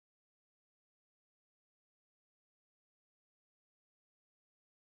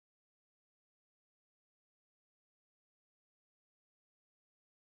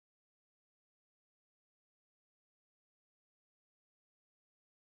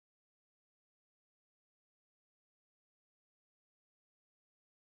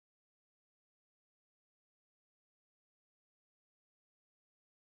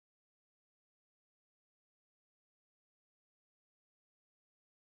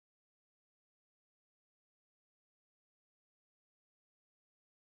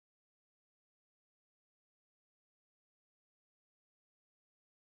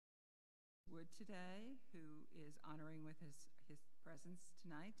Wood today, who is honoring with his presence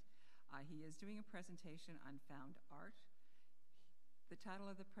tonight. He is doing a presentation on found art. The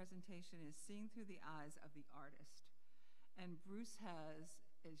title of the presentation is Seeing Through the Eyes of the Artist. And Bruce has,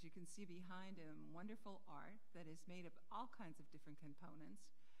 as you can see behind him, wonderful art that is made of all kinds of different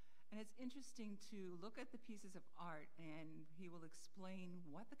components. And it's interesting to look at the pieces of art, and he will explain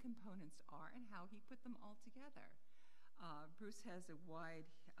what the components are and how he put them all together. Bruce has a wide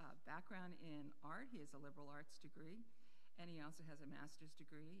background in art. He has a liberal arts degree, and he also has a master's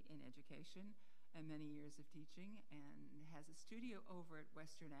degree in education and many years of teaching, and has a studio over at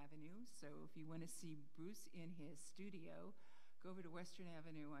Western Avenue. So if you want to see Bruce in his studio, go over to Western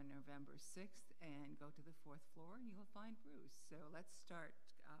Avenue on November 6th and go to the 4th floor, and you will find Bruce. So let's start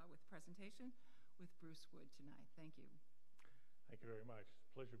with the presentation with Bruce Wood tonight. Thank you. Thank you very much.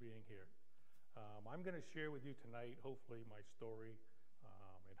 Pleasure being here. I'm going to share with you tonight, hopefully, my story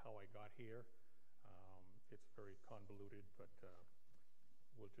and how I got here. It's very convoluted, but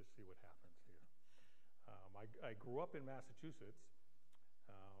we'll just see what happens here. I grew up in Massachusetts,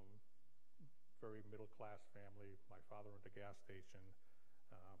 very middle-class family. My father owned a gas station.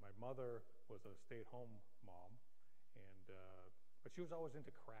 My mother was a stay-at-home mom, but she was always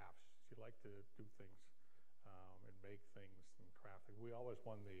into crafts. She liked to do things and make things and craft. We always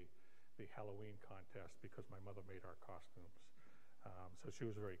won the Halloween contest because my mother made our costumes. So she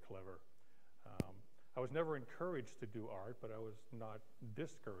was very clever. I was never encouraged to do art, but I was not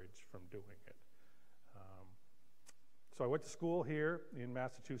discouraged from doing it. So I went to school here in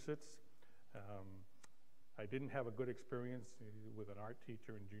Massachusetts. I didn't have a good experience with an art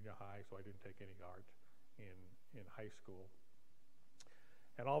teacher in junior high, so I didn't take any art in high school.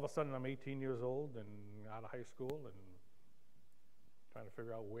 And all of a sudden, I'm 18 years old and out of high school and trying to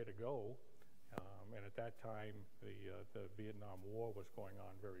figure out where to go. And at that time, the Vietnam War was going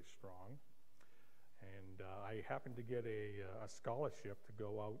on very strong. And I happened to get a scholarship to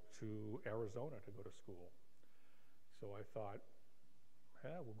go out to Arizona to go to school. So I thought,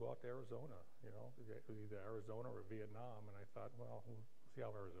 yeah, we'll go out to Arizona, you know, either Arizona or Vietnam. And I thought, well, we'll see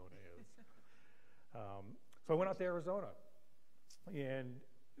how Arizona is. So I went out to Arizona. And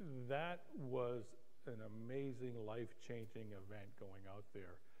that was an amazing, life-changing event going out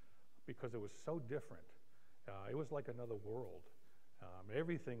there because it was so different. It was like another world.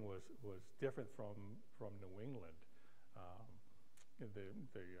 Everything was different from New England. The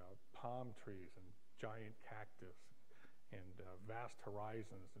palm trees and giant cactus and vast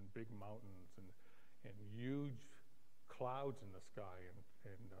horizons and big mountains and huge clouds in the sky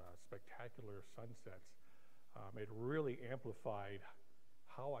and spectacular sunsets. It really amplified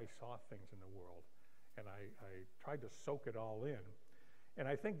how I saw things in the world. And I tried to soak it all in. And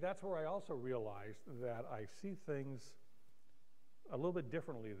I think that's where I also realized that I see things a little bit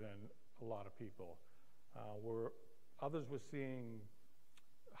differently than a lot of people. Where others were seeing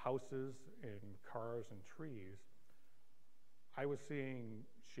houses and cars and trees, I was seeing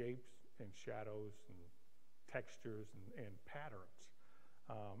shapes and shadows and textures and patterns.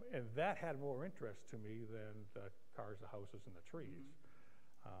 And that had more interest to me than the cars, the houses, and the trees.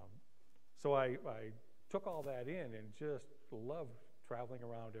 So I took all that in and just loved traveling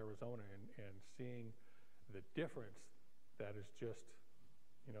around Arizona and seeing the difference that is just,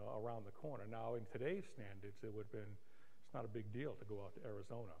 you know, around the corner. Now, in today's standards, it would have been, it's not a big deal to go out to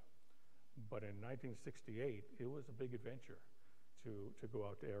Arizona. But in 1968, it was a big adventure to go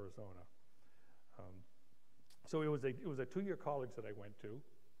out to Arizona. So it was a two-year college that I went to.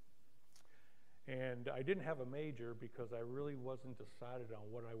 And I didn't have a major because I really wasn't decided on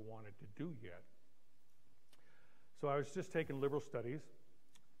what I wanted to do yet. So I was just taking liberal studies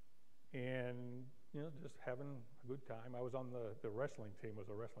and, you know, just having a good time. I was on the wrestling team. It was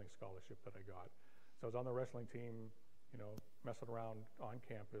a wrestling scholarship that I got. So I was on the wrestling team, you know, messing around on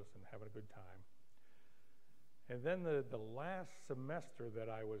campus and having a good time. And then the last semester that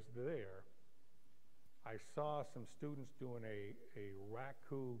I was there, I saw some students doing a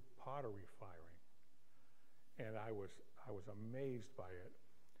raku pottery firing. And I was amazed by it.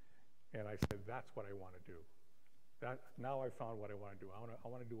 And I said, that's what I want to do. Now I found what I want to do. I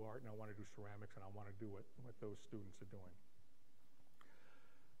want to do art, and I want to do ceramics, and I want to do what those students are doing.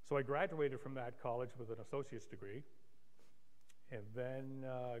 So I graduated from that college with an associate's degree, and then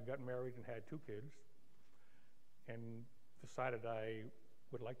got married and had 2 kids, and decided I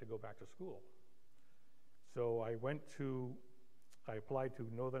would like to go back to school. So I applied to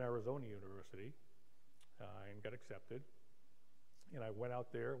Northern Arizona University and got accepted. And I went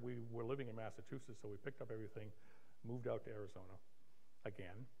out there. We were living in Massachusetts, so we picked up everything, moved out to Arizona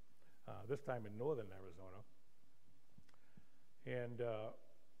again, this time in northern Arizona. And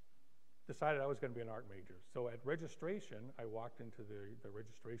decided I was going to be an art major. So at registration, I walked into the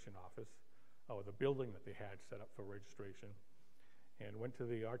registration office, or the building that they had set up for registration, and went to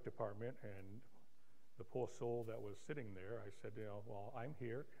the art department, and the poor soul that was sitting there, I said, well, I'm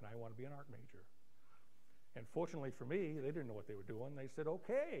here, and I want to be an art major. And fortunately for me, they didn't know what they were doing. They said,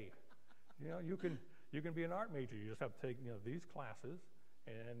 okay, you can be an art major. You just have to take these classes,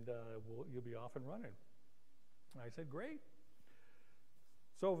 and you'll be off and running. And I said, great.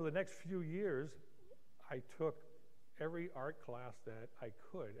 So over the next few years, I took every art class that I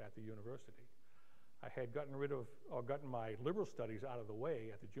could at the university. I had gotten my liberal studies out of the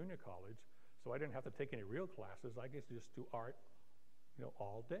way at the junior college, so I didn't have to take any real classes. I could just do art,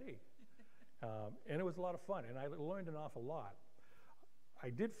 all day. And it was a lot of fun, and I learned an awful lot.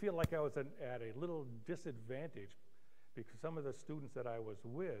 I did feel like I was at a little disadvantage because some of the students that I was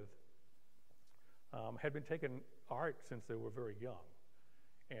with had been taking art since they were very young.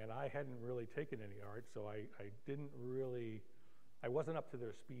 And I hadn't really taken any art, so I wasn't up to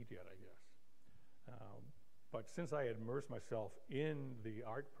their speed yet, I guess. But since I had immersed myself in the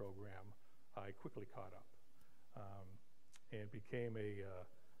art program, I quickly caught up and became a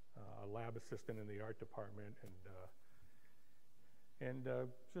lab assistant in the art department, and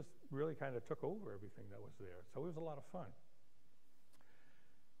just really kind of took over everything that was there. So it was a lot of fun.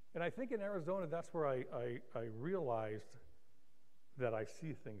 And I think in Arizona, that's where I realized that I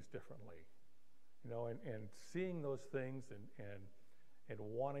see things differently, and seeing those things and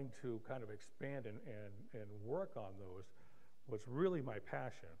wanting to kind of expand and work on those was really my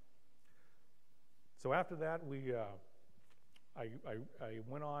passion. So after that, I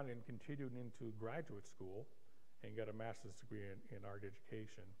went on and continued into graduate school and got a master's degree in art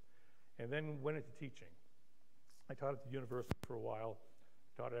education, and then went into teaching. I taught at the university for a while,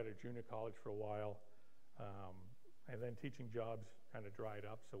 taught at a junior college for a while, and then teaching jobs kind of dried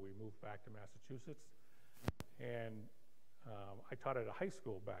up, so we moved back to Massachusetts. And I taught at a high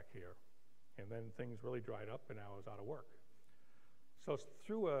school back here, and then things really dried up, and I was out of work. So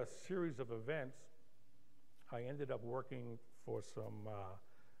through a series of events, I ended up working for some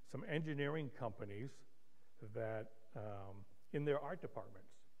engineering companies that in their art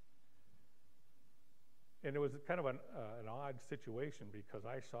departments. And it was kind of an odd situation because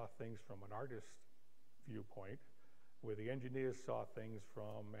I saw things from an artist's viewpoint, where the engineers saw things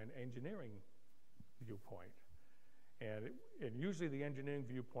from an engineering viewpoint. And usually the engineering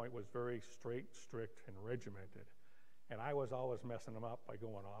viewpoint was very straight, strict, and regimented. And I was always messing them up by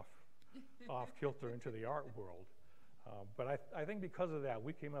going off kilter into the art world. But I think because of that,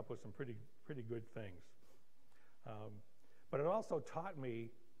 we came up with some pretty good things. But it also taught me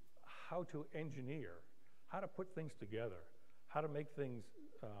how to engineer, how to put things together, how to make things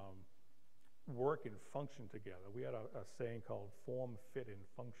work and function together. We had a saying called form, fit, and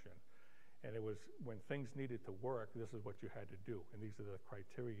function. And it was when things needed to work, this is what you had to do. And these are the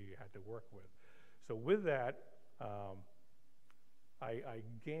criteria you had to work with. So with that, I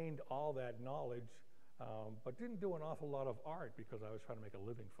gained all that knowledge, but didn't do an awful lot of art because I was trying to make a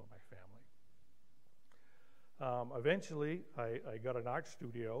living for my family. Eventually, I got an art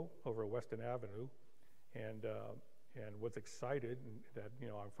studio over Western Avenue, and was excited that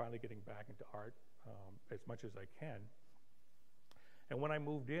I'm finally getting back into art as much as I can. And when I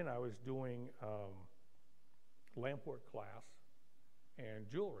moved in, I was doing lamp work class and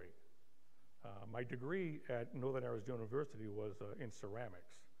jewelry. My degree at Northern Arizona University was in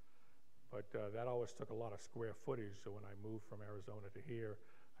ceramics, but that always took a lot of square footage, so when I moved from Arizona to here,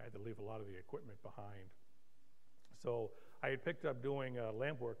 I had to leave a lot of the equipment behind. So I had picked up doing a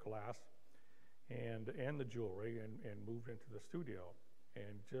lamp work class and the jewelry and moved into the studio.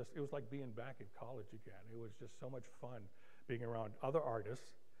 And it was like being back in college again. It was just so much fun being around other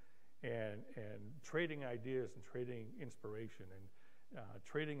artists and trading ideas and trading inspiration and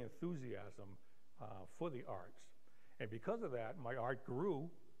trading enthusiasm for the arts. And because of that, my art grew,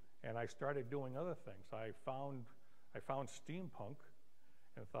 and I started doing other things. I found steampunk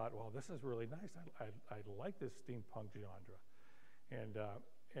and thought, well, this is really nice. I like this steampunk genre.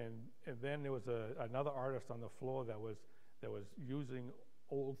 And then there was another artist on the floor that was using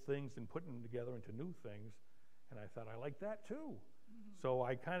old things and putting them together into new things, and I thought, I like that too. Mm-hmm. So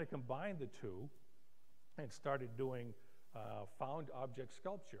I kind of combined the two and started doing found object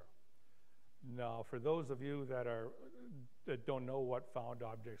sculpture. Now, for those of you that don't know what found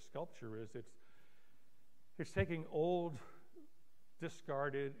object sculpture is, it's taking old,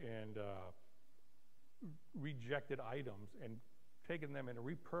 discarded, and rejected items and taking them and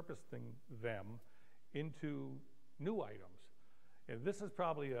repurposing them into new items. And this is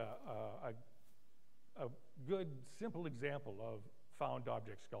probably a good, simple example of found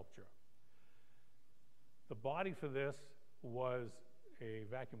object sculpture. The body for this was a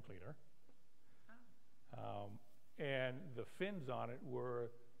vacuum cleaner. And the fins on it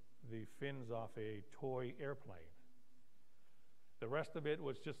were the fins off a toy airplane. The rest of it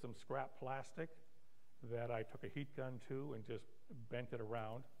was just some scrap plastic that I took a heat gun to and just bent it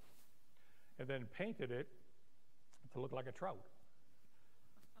around and then painted it to look like a trout.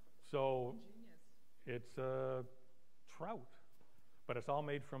 So Genius. it's a trout, but it's all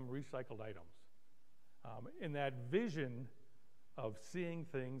made from recycled items. In that vision of seeing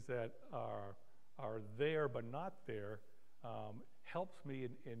things that are there but not there helps me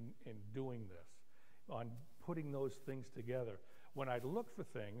in doing this, on putting those things together. When I look for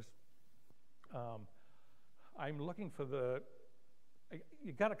things, I'm looking for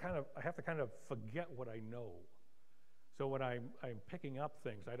I have to kind of forget what I know. So when I'm picking up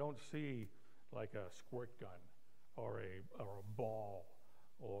things, I don't see like a squirt gun or a ball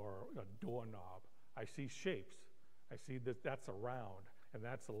or a doorknob. I see shapes. I see that that's a round, and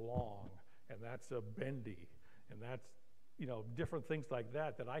that's a long, and that's a bendy, and that's, you know, different things like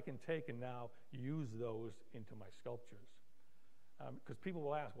that I can take and now use those into my sculptures. Because people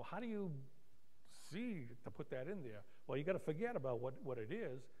will ask, well, how do you see to put that in there? Well, you got to forget about what it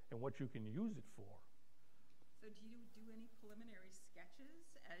is and what you can use it for. So do you do any preliminary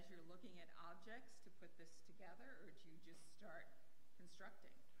sketches as you're looking at objects to put this together, or do you just start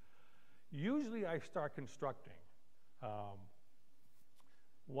constructing? Usually I start constructing.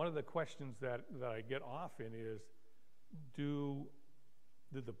 One of the questions that I get often is, do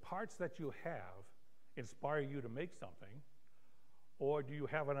the parts that you have inspire you to make something, or do you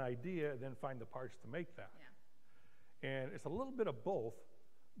have an idea and then find the parts to make that? Yeah. And it's a little bit of both,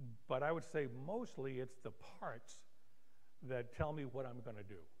 but I would say mostly it's the parts that tell me what I'm going to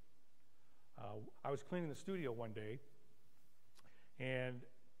do. I was cleaning the studio one day, and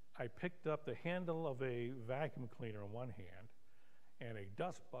I picked up the handle of a vacuum cleaner in one hand and a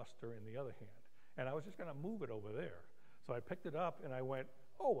dust buster in the other hand. And I was just going to move it over there. So I picked it up and I went,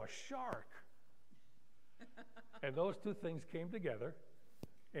 oh, a shark. And those two things came together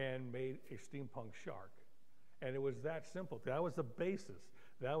and made a steampunk shark. And it was that simple. That was the basis.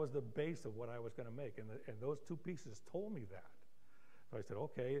 That was the base of what I was going to make. And those two pieces told me that. So I said,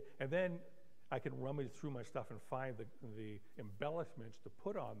 okay. And then I could rummage through my stuff and find the embellishments to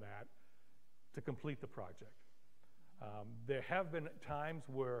put on that to complete the project. There have been times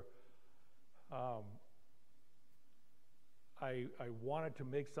where I wanted to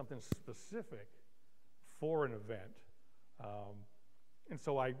make something specific for an event. And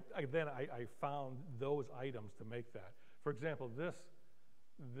so I found those items to make that. For example,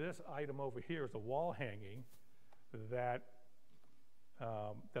 this item over here is a wall hanging that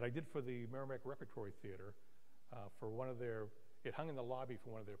I did for the Merrimack Repertory Theater for one of it hung in the lobby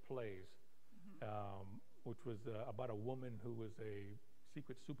for one of their plays, which was about a woman who was a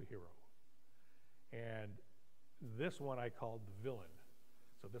secret superhero. And this one I called the villain.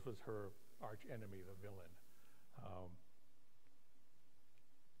 So this was her arch enemy, the villain.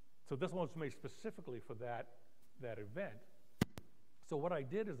 So this one was made specifically for that event. So what I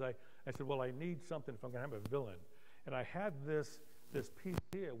did is I said, well, I need something if I'm going to have a villain. And I had this piece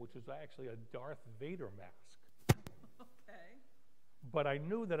here, which is actually a Darth Vader mask. Okay. But I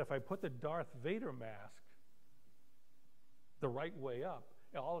knew that if I put the Darth Vader mask the right way up,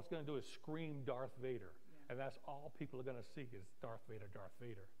 all it's going to do is scream Darth Vader. Yeah. And that's all people are going to see is Darth Vader, Darth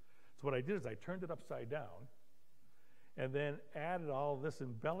Vader. So what I did is I turned it upside down and then added all this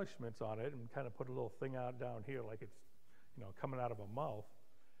embellishments on it and kind of put a little thing out down here like it's, you know, coming out of a mouth.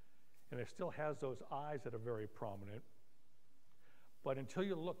 And it still has those eyes that are very prominent. But until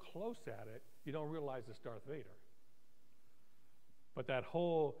you look close at it, you don't realize it's Darth Vader. But that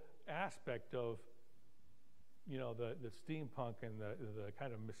whole aspect of, you know, the steampunk and the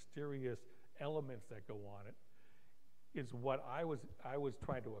kind of mysterious elements that go on it is what I was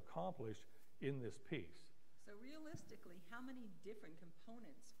trying to accomplish in this piece. So realistically, how many different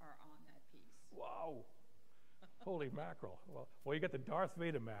components are on that piece? Wow. Holy mackerel. Well, you got the Darth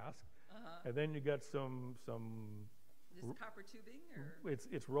Vader mask, and then you got some Just copper tubing, or?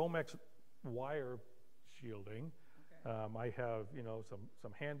 It's Romex wire shielding. Okay. I have, you know,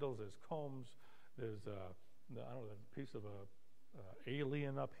 some handles. There's combs. There's I don't know, a piece of a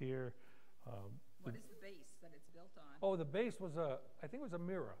alien up here. What is the base that it's built on? Oh, the base was I think it was a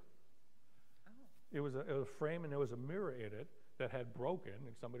mirror. Oh. It was a frame, and there was a mirror in it that had broken,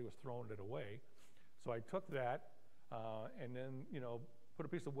 and somebody was throwing it away. So I took that and then, you know, put a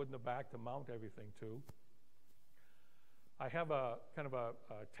piece of wood in the back to mount everything to. I have a kind of a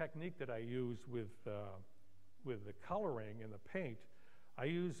technique that I use with the coloring and the paint. I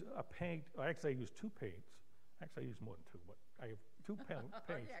use I use two paints. Actually, I use more than two, but I have two paints. Oh,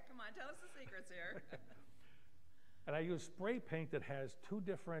 yeah, come on, tell us the secrets here. And I use spray paint that has two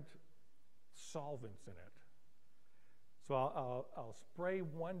different solvents in it. So I'll spray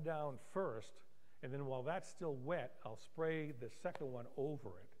one down first, and then while that's still wet, I'll spray the second one over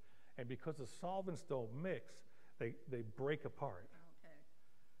it. And because the solvents don't mix, they break apart.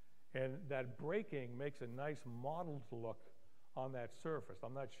 Okay. And that breaking makes a nice mottled look on that surface.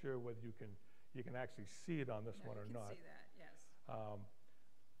 I'm not sure whether you can actually see it on this one or not. You can see that, yes.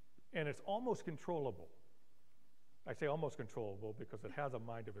 And it's almost controllable. I say almost controllable because it has a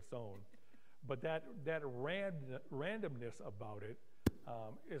mind of its own. But that randomness about it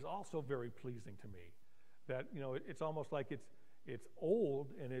is also very pleasing to me. That, you know, it's almost like it's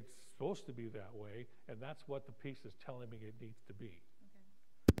old and it's supposed to be that way, and that's what the piece is telling me it needs to be.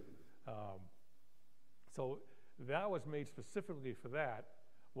 Okay. So that was made specifically for that,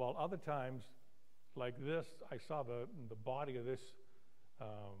 while other times, like this, I saw the body of this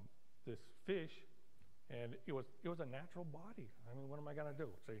this fish, and it was a natural body. I mean, what am I going to do?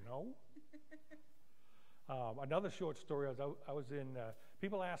 Say no? Another short story. I was in.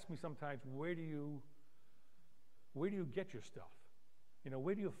 People ask me sometimes, where do you get your stuff? You know,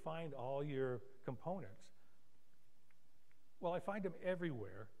 where do you find all your components? Well, I find them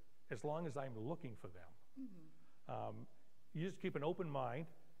everywhere, as long as I'm looking for them. Mm-hmm. You just keep an open mind,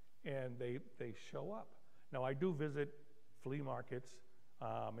 and they show up. Now, I do visit flea markets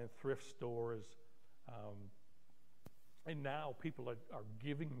and thrift stores, and now people are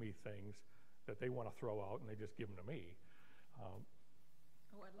giving me things that they want to throw out, and they just give them to me. Oh,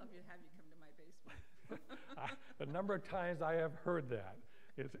 I'd love to have you come to my basement. The number of times I have heard that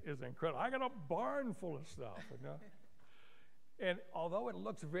is incredible. I got a barn full of stuff. You know? And although it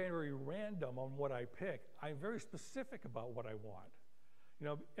looks very random on what I pick, I'm very specific about what I want. You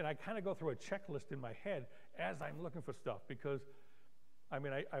know, and I kind of go through a checklist in my head as I'm looking for stuff, because I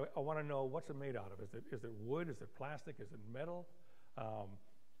mean, I want to know what's it made out of. Is it wood? Is it plastic? Is it metal?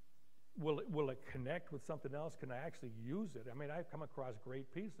 Will it connect with something else? Can I actually use it? I mean, I've come across great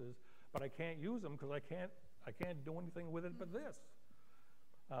pieces, but I can't use them because I can't do anything with it but this.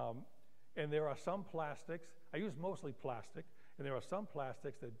 And there are some plastics. I use mostly plastic, and there are some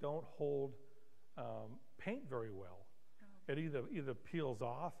plastics that don't hold paint very well. Oh. It either peels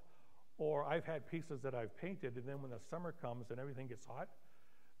off, or I've had pieces that I've painted, and then when the summer comes and everything gets hot,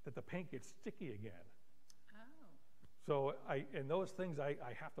 that the paint gets sticky again. Oh. So and those things I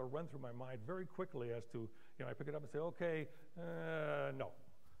have to run through my mind very quickly as to, you know, I pick it up and say, okay, no.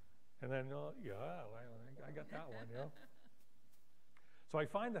 And then, yeah, I got that one, you know. So I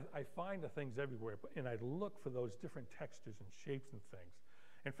find the things everywhere, and I look for those different textures and shapes and things.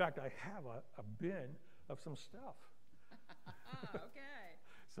 In fact, I have a bin of some stuff. Okay.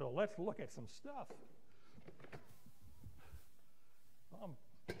 So let's look at some stuff. I'll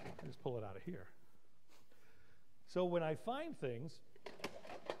just pull it out of here. So when I find things,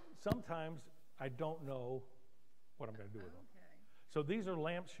 sometimes I don't know what I'm going to do with them. So these are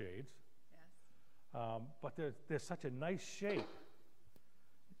lampshades. Yes. But they're such a nice shape.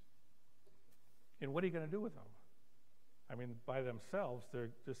 And what are you going to do with them? I mean, by themselves,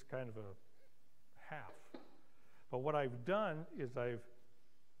 they're just kind of a half. But what I've done is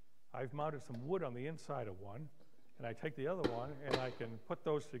I've mounted some wood on the inside of one, and I take the other one, and I can put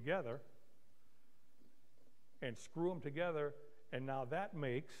those together and screw them together, and now that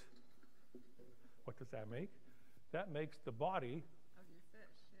makes, what does that make? That makes the body of your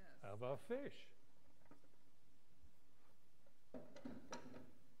fish, yes. Of a fish.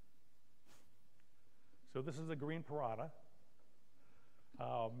 So this is a green piranha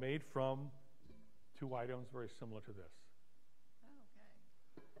made from two items very similar to this. Oh,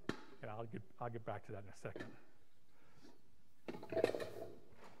 okay. And I'll get back to that in a second.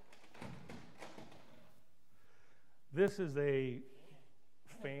 This is a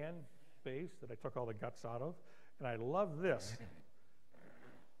fan base that I took all the guts out of, and I love this.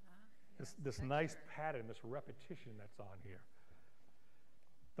 This nice pattern, this repetition that's on here.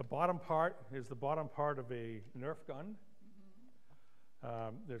 The bottom part is the bottom part of a Nerf gun.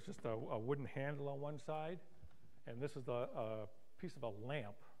 Mm-hmm. There's just a wooden handle on one side, and this is a piece of a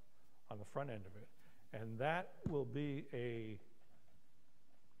lamp on the front end of it. And that will be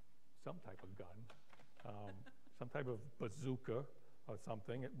some type of gun, some type of bazooka or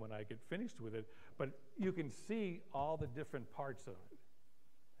something when I get finished with it. But you can see all the different parts of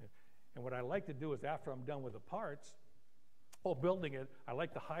it. And what I like to do is, after I'm done with the parts, or building it, I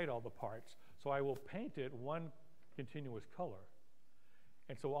like to hide all the parts. So I will paint it one continuous color.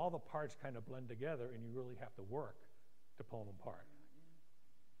 And so all the parts kind of blend together, and you really have to work to pull them apart.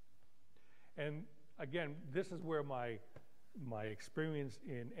 And again, this is where my experience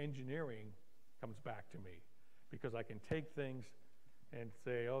in engineering comes back to me, because I can take things and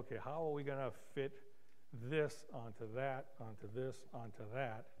say, okay, how are we going to fit this onto that, onto this, onto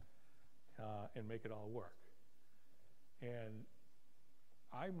that, and make it all work. And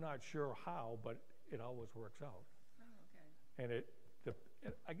I'm not sure how, but it always works out. Oh, okay.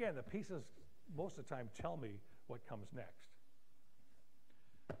 And again, the pieces most of the time tell me what comes next.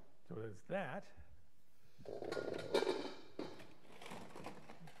 So there's that.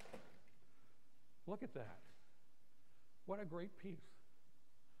 Look at that. What a great piece.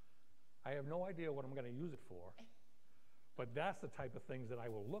 I have no idea what I'm going to use it for, but that's the type of things that I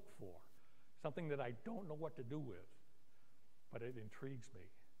will look for. Something that I don't know what to do with, but it intrigues me.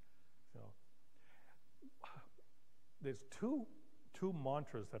 So there's two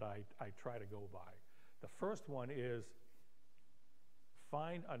mantras that I try to go by. The first one is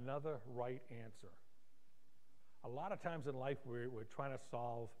find another right answer. A lot of times in life we're trying to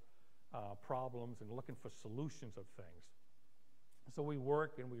solve problems and looking for solutions of things. So we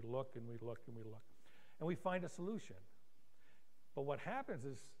work and we look and we look and we look, and we find a solution. But what happens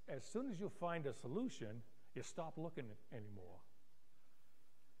is, as soon as you find a solution, you stop looking anymore.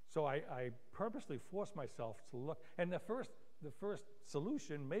 So I purposely force myself to look, and the first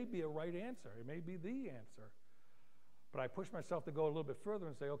solution may be a right answer. It may be the answer. But I push myself to go a little bit further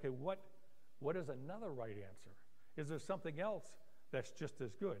and say, okay, what is another right answer? Is there something else that's just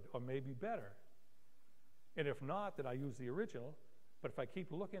as good or maybe better? And if not, then I use the original. But if I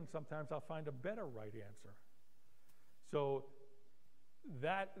keep looking, sometimes I'll find a better right answer. So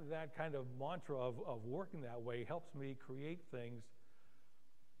that kind of mantra of working that way helps me create things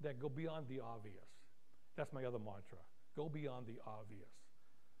that go beyond the obvious. That's my other mantra. Go beyond the obvious.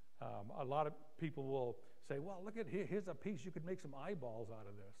 A lot of people will say, well, look at here's a piece, you could make some eyeballs out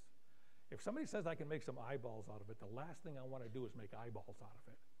of this. If somebody says I can make some eyeballs out of it, the last thing I want to do is make eyeballs out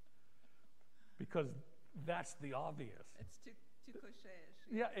of it. Because that's the obvious. It's too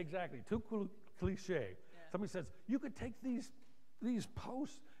cliche-ish. Yeah, exactly. Too cliche. Yeah. Somebody says, you could take these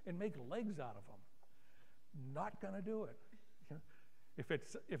posts and make legs out of them. Not going to do it. You know?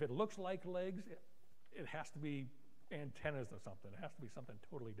 If it looks like legs, it has to be antennas or something. It has to be something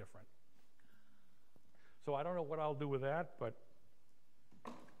totally different. So I don't know what I'll do with that, but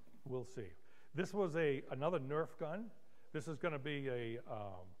we'll see. This was another Nerf gun. This is going to be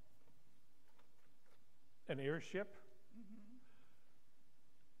an airship.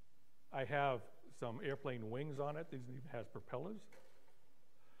 I have some airplane wings on it. These even has propellers.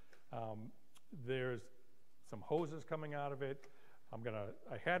 There's some hoses coming out of it.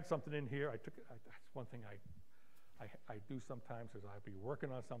 I had something in here. That's one thing I do sometimes is I'll be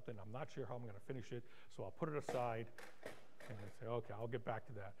working on something. I'm not sure how I'm going to finish it, so I'll put it aside and I say, okay, I'll get back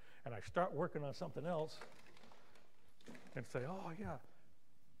to that. And I start working on something else and say, oh yeah,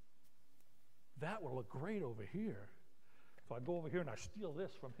 that will look great over here. So I go over here and I steal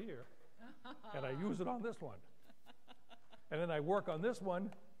this from here and I use it on this one. And then I work on this one.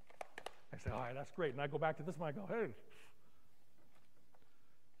 I say, all right, that's great. And I go back to this one. I go, hey,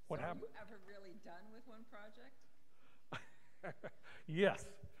 what happened? Are you ever really done with one project? Yes.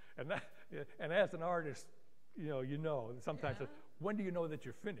 And as an artist, sometimes Yeah. When do you know that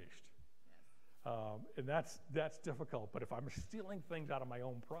you're finished? Yes. And that's difficult. But if I'm stealing things out of my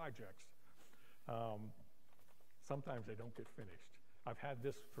own projects, sometimes they don't get finished. I've had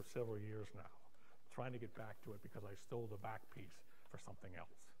this for several years now, trying to get back to it because I stole the back piece for something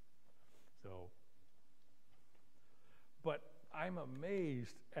else. So, but I'm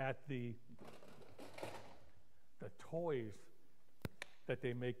amazed at the toys that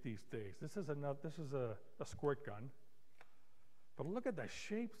they make these days. This is a squirt gun, but look at the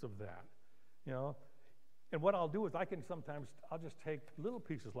shapes of that, And what I'll do is I'll just take little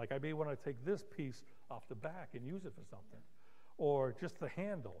pieces, like I may want to take this piece off the back and use it for something, or just the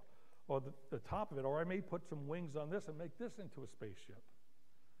handle, or the top of it, or I may put some wings on this and make this into a spaceship.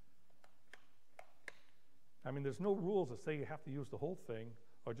 I mean, there's no rules that say you have to use the whole thing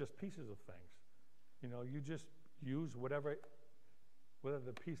or just pieces of things. You just use whatever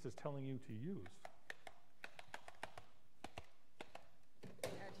the piece is telling you to use. Do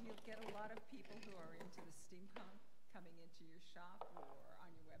you get a lot of people who are into the steampunk coming into your shop or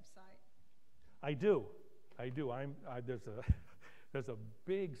on your website? I do. There's a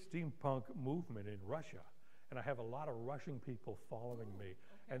big steampunk movement in Russia, and I have a lot of Russian people following me,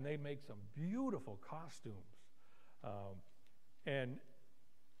 okay. and they make some beautiful costumes. And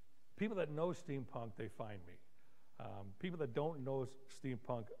people that know steampunk, they find me. People that don't know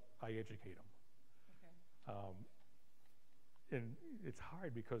steampunk, I educate them. Okay. And it's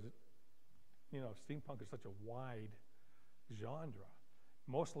hard because steampunk is such a wide genre.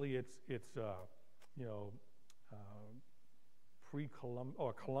 Mostly it's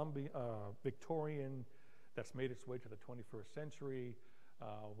pre-Columbian or Victorian that's made its way to the 21st century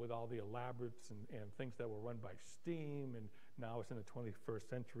with all the elaborates and things that were run by steam, and now it's in the 21st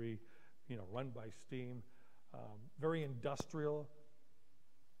century, run by steam. Very industrial.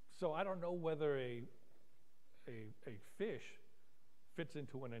 So I don't know whether a fish fits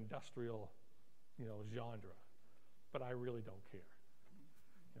into an industrial, genre, but I really don't care,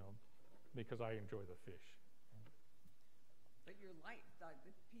 because I enjoy the fish. But your light,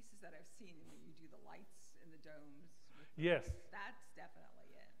 the pieces that I've seen when you do the lights in the domes. Yes. That's definitely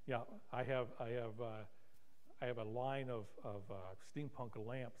it. Yeah, I have a line of steampunk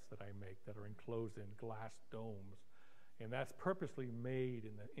lamps that I make that are enclosed in glass domes, and that's purposely made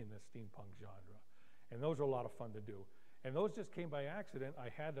in the steampunk genre. And those are a lot of fun to do. And those just came by accident. I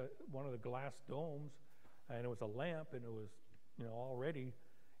had one of the glass domes, and it was a lamp, and it was, all ready,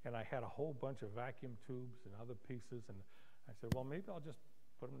 and I had a whole bunch of vacuum tubes and other pieces, and I said, well, maybe I'll just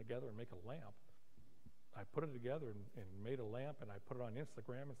put them together and make a lamp. I put it together and made a lamp, and I put it on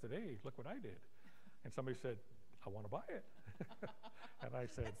Instagram and said, hey, look what I did. And somebody said, I want to buy it. And I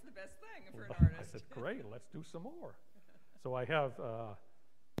said, that's the best thing for an artist. I said, great, let's do some more. So I have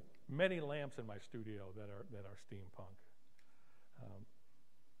many lamps in my studio that are steampunk.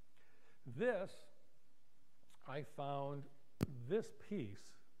 I found this piece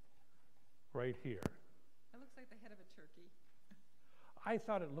right here. It looks like the head of a turkey. I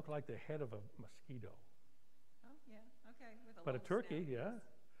thought it looked like the head of a mosquito. Oh, yeah, okay. With But a turkey, snap. yeah.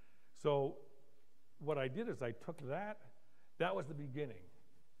 So what I did is I took that was the beginning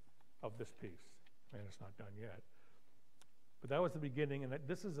of this piece, and it's not done yet. But that was the beginning, and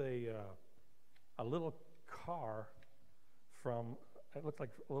this is a little car from, it looks like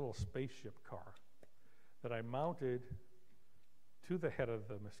a little spaceship car that I mounted to the head of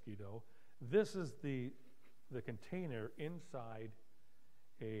the mosquito. This is the container inside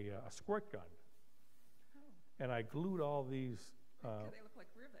a squirt gun. Oh. And I glued all these. They look like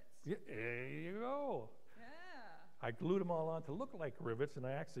rivets. Yeah, there you go. Yeah. I glued them all on to look like rivets, and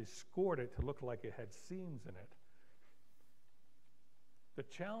I actually scored it to look like it had seams in it. The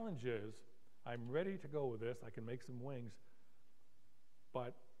challenge is, I'm ready to go with this. I can make some wings,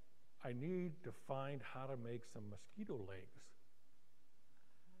 but I need to find how to make some mosquito legs,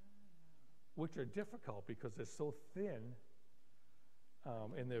 which are difficult because they're so thin,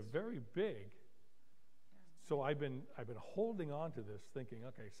 and they're very big. So I've been holding on to this, thinking,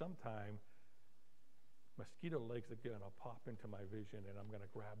 okay, sometime mosquito legs are going to pop into my vision, and I'm going to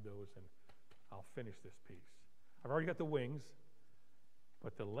grab those and I'll finish this piece. I've already got the wings,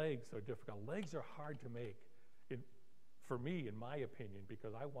 but the legs are difficult. Legs are hard to make, for me, in my opinion,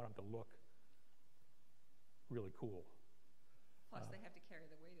 because I want them to look really cool. Plus, they have to carry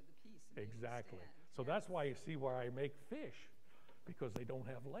the weight of the piece. Exactly. So Yes. that's why you see where I make fish, because they don't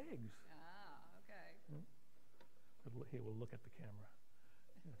have legs. Ah, okay. Here, we'll look at the camera.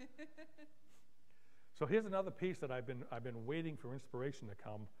 Yeah. So here's another piece that I've been waiting for inspiration to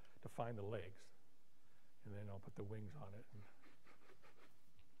come to find the legs, and then I'll put the wings on it.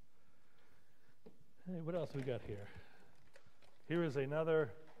 Hey, what else we got here? Here is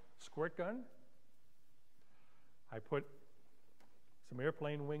another squirt gun. I put some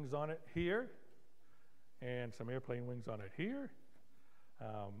airplane wings on it here, and some airplane wings on it here.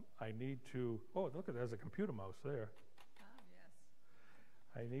 I need to, oh, look at, there's a computer mouse there. Ah,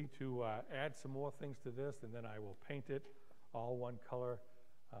 yes. I need to add some more things to this, and then I will paint it all one color,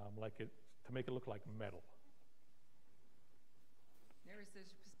 to make it look like metal. There is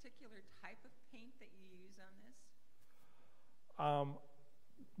this particular type of paint that you use on this?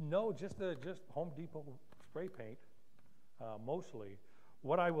 No, just Home Depot spray paint, mostly.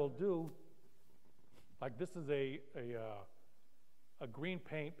 What I will do, like this is a green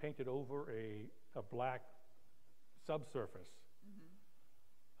paint painted over a black subsurface.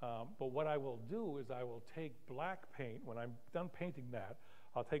 Mm-hmm. But what I will do is I will take black paint, when I'm done painting that,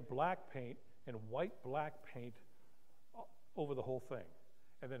 I'll take black paint and white black paint over the whole thing,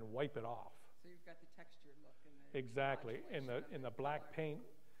 and then wipe it off. So you've got the textured look. And the Exactly, and modulation the of black color. paint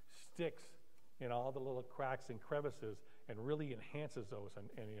sticks in all the little cracks and crevices and really enhances those and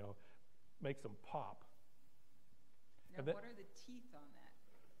makes them pop. Now, And then- what are the teeth on that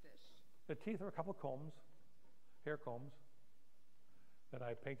fish? The teeth are a couple combs, hair combs, that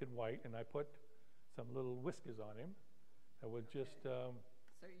I painted white, and I put some little whiskers on him that would just,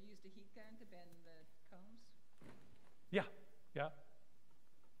 So you used a heat gun to bend the combs? yeah.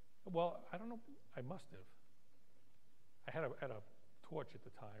 Well, I don't know, I must have. I had a torch at the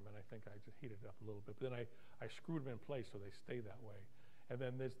time, and I think I just heated it up a little bit. But then I screwed them in place so they stay that way. And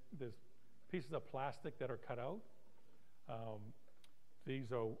then there's pieces of plastic that are cut out.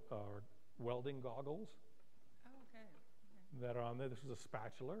 These are welding goggles that are on there. This is a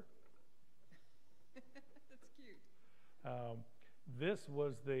spatula. That's cute. This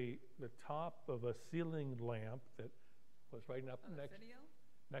was the top of a ceiling lamp that was right up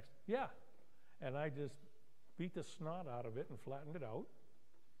next. Yeah, and I just beat the snot out of it and flattened it out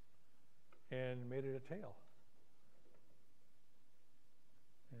and made it a tail.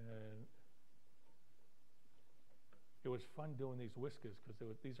 And it was fun doing these whiskers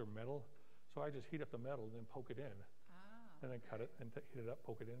because these are metal. So I just heat up the metal and then poke it in, and then cut it and heat it up,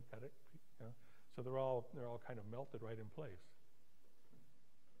 poke it in, cut it. You know? So they're all kind of melted right in place.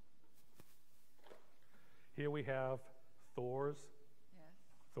 Here we have Thor's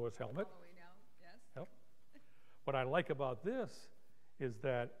helmet. Following out, yes. Yep. What I like about this is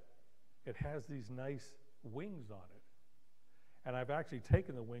that it has these nice wings on it. And I've actually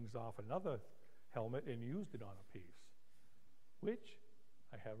taken the wings off another helmet and used it on a piece, which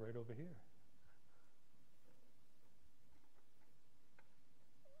I have right over here.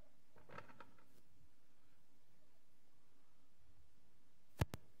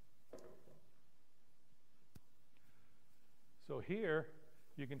 So here,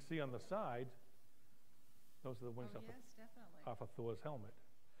 you can see on the side, those are the wings off of Thor's helmet.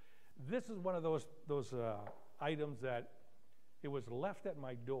 This is one of those items that it was left at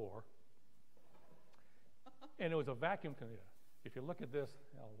my door, and it was a vacuum cleaner. If you look at this,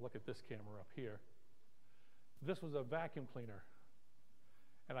 I'll look at this camera up here. This was a vacuum cleaner,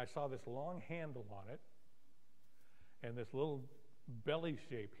 and I saw this long handle on it, and this little belly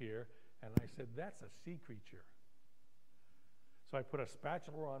shape here, and I said, that's a sea creature. So I put a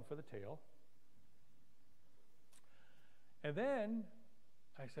spatula on for the tail. And then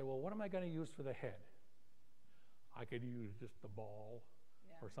I said, well, what am I going to use for the head? I could use just the ball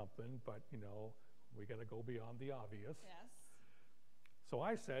or something, but, you know, we got to go beyond the obvious. Yes. So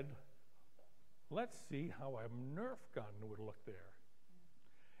I said, let's see how a Nerf gun would look there.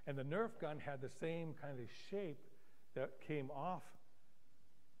 And the Nerf gun had the same kind of shape that came off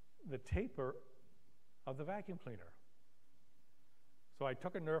the taper of the vacuum cleaner. So I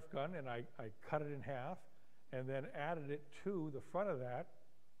took a Nerf gun and I cut it in half and then added it to the front of that.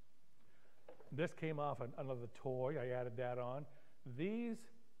 This came off another toy. I added that on. These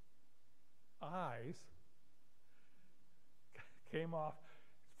eyes came off.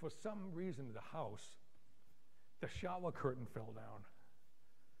 For some reason in the house, the shower curtain fell down.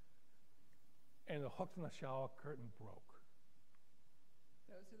 And the hooks in the shower curtain broke.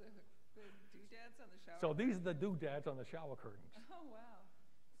 Those are the doodads on the shower So curtain? these are the doodads on the shower curtains. Oh, wow.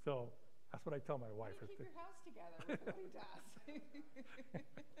 So that's what I tell my wife. How do you keep your house together with the doodads?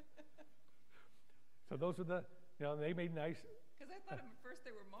 So those are the, you know, they made nice. Because I thought at first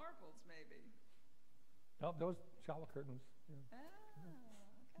they were marbles, maybe. No, those shower curtains. You know,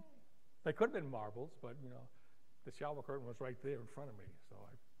 Okay. they could have been marbles, but you know, the shower curtain was right there in front of me. So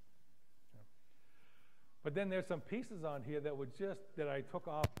But then there's some pieces on here that that I took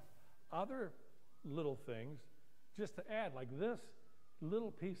off other little things just to add. Like this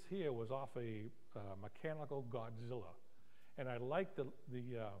little piece here was off a mechanical Godzilla, and I like the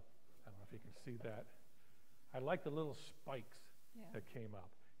I don't know if you can see that. I like the little spikes that came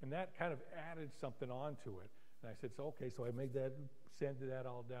up, and that kind of added something onto it. And I said, so okay, so I made that, sanded that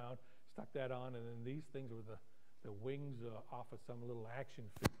all down, stuck that on, and then these things were the wings off of some little action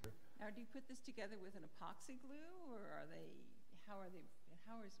figure. Now, do you put this together with an epoxy glue, or how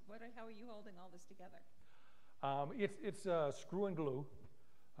are you holding all this together? It's screw and glue.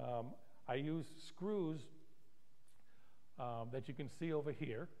 I use screws that you can see over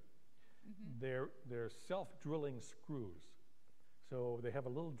here. Mm-hmm. They're self-drilling screws. So they have a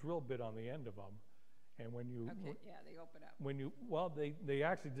little drill bit on the end of them. And when you... Okay, they open up. They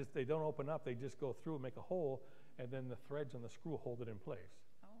actually they don't open up. They just go through and make a hole, and then the threads on the screw hold it in place.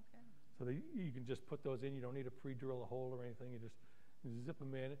 Oh, okay. So you can just put those in. You don't need to pre-drill a hole or anything. You just zip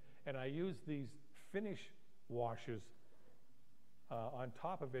them in. And I use these finish washers on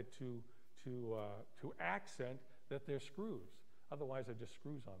top of it to accent that they're screws. Otherwise, they're just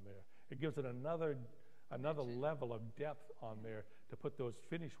screws on there. It gives it another level of depth on there to put those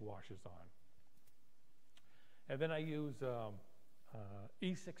finish washers on. And then I use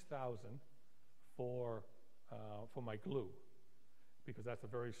E6000 for my glue, because that's a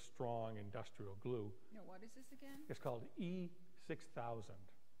very strong industrial glue. Now, what is this again? It's called E6000.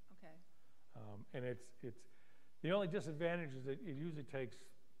 Okay. And it's the only disadvantage is that it usually takes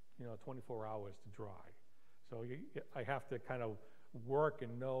 24 hours to dry. So I have to kind of work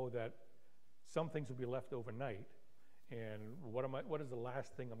and know that some things will be left overnight, and what is the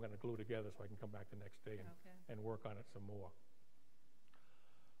last thing I'm going to glue together so I can come back the next day and work on it some more.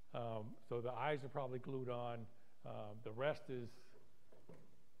 So the eyes are probably glued on. The rest is,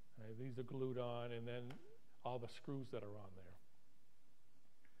 these are glued on, and then all the screws that are on there.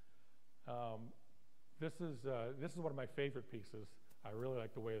 This is one of my favorite pieces. I really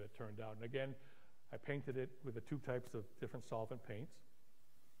like the way that turned out. And again, I painted it with the two types of different solvent paints.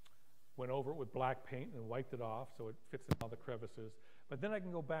 Went over it with black paint and wiped it off so it fits in all the crevices. But then I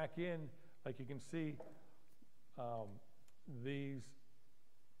can go back in, like you can see, these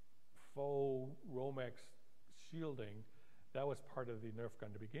faux Romex shielding, that was part of the Nerf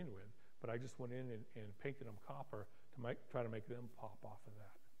gun to begin with. But I just went in and painted them copper to try to make them pop off of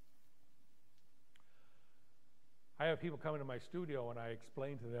that. I have people come into my studio and I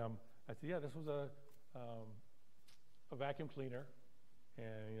explain to them, I said, yeah, this was a vacuum cleaner,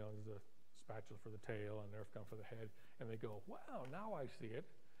 and there's a spatula for the tail and Nerf gun for the head, and they go, wow, now I see it.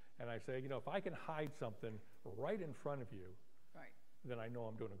 And I say, if I can hide something right in front of you, right, then I know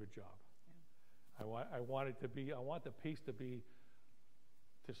I'm doing a good job. Yeah. I want the piece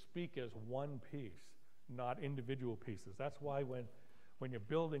to speak as one piece, not individual pieces. That's why when you're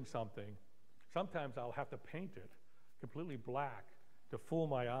building something, sometimes I'll have to paint it completely black to fool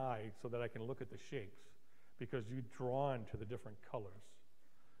my eye so that I can look at the shapes, because you're drawn to the different colors.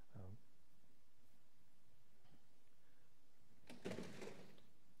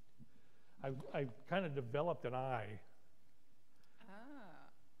 I've kind of developed an eye.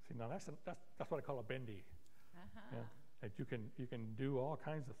 See, now that's what I call a bendy. Yeah, that you can do all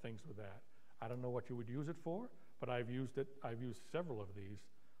kinds of things with that. I don't know what you would use it for, but I've used several of these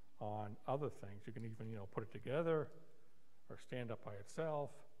on other things. You can even put it together or stand up by itself.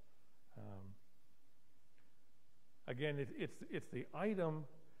 Again, it's the item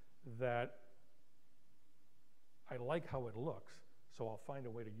that I like how it looks, so I'll find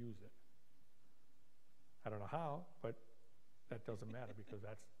a way to use it. I don't know how, but that doesn't matter because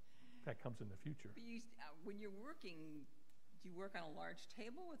that comes in the future. But when you're working, do you work on a large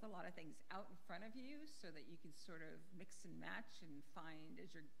table with a lot of things out in front of you so that you can sort of mix and match and find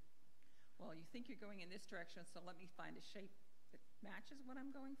you think you're going in this direction, so let me find a shape that matches what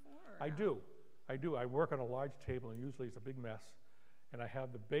I'm going for? I do. I work on a large table, and usually it's a big mess, and I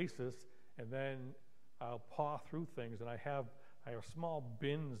have the basis, and then I'll paw through things, and I have small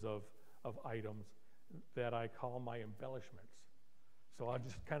bins of items that I call my embellishments. So I'll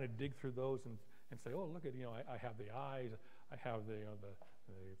just kind of dig through those and say, oh, look at, I have the eyes, I have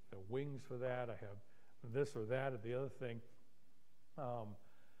the wings for that, I have this or that or the other thing.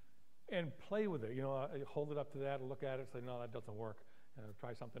 And play with it, I hold it up to that and look at it and say, no, that doesn't work.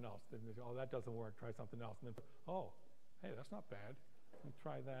 Try something else. Then they say, oh, that doesn't work, try something else. And then, oh, hey, that's not bad. Let me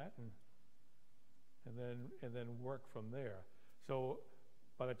try that, and then work from there. So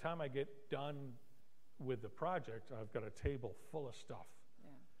by the time I get done with the project, I've got a table full of stuff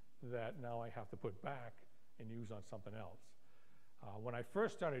that now I have to put back and use on something else. When I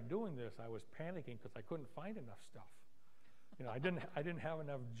first started doing this, I was panicking because I couldn't find enough stuff. I didn't have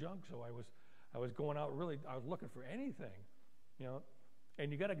enough junk, so I was going out I was looking for anything,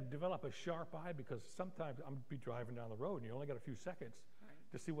 and you got to develop a sharp eye, because sometimes I'm be driving down the road and you only got a few seconds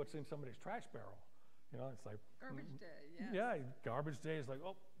to see what's in somebody's trash barrel. It's like garbage day. Yes. Yeah, garbage day is like,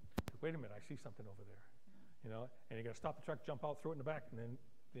 oh, wait a minute, I see something over there. And you got to stop the truck, jump out, throw it in the back, and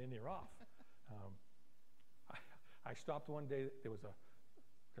then you're off. I stopped one day. There was a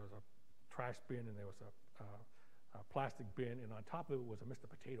trash bin, and there was a plastic bin, and on top of it was a Mr.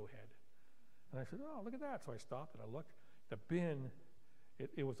 Potato Head. And I said, oh, look at that. So I stopped and I looked. The bin,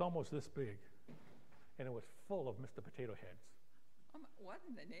 it was almost this big, and it was full of Mr. Potato Heads. What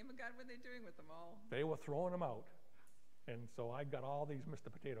in the name of God were they doing with them all? They were throwing them out, and so I got all these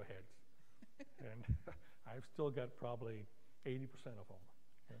Mr. Potato Heads, and I've still got probably 80% of them.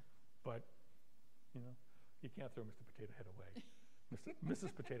 Yeah? But you can't throw Mr. Potato Head away.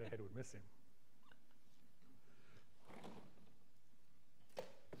 Mrs. Potato Head would miss him.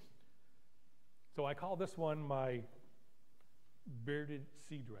 So I call this one my bearded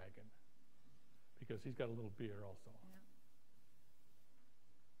sea dragon, because he's got a little beard also.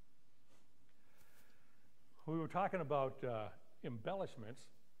 We were talking about embellishments.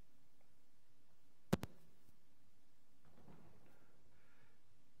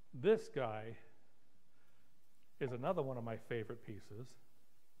 This guy is another one of my favorite pieces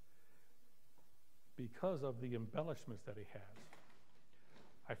because of the embellishments that he has.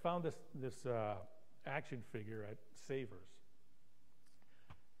 I found this action figure at Savers,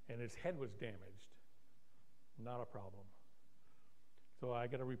 and its head was damaged. Not a problem. So I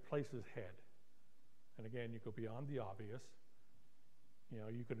got to replace his head. And again, you go beyond the obvious. You know,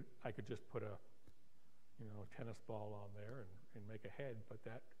 I could just put a, you know, a tennis ball on there and make a head, but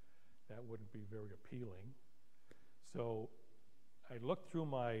that wouldn't be very appealing. So I looked through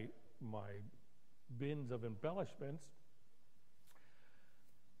my bins of embellishments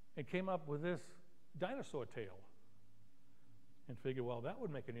and came up with this dinosaur tail and figured, well, that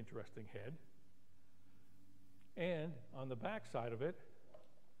would make an interesting head. And on the back side of it,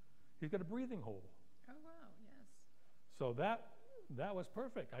 he's got a breathing hole. Oh, wow, yes. So that was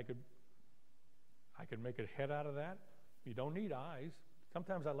perfect. I could make a head out of that. You don't need eyes.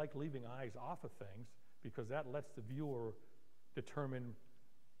 Sometimes I like leaving eyes off of things because that lets the viewer determine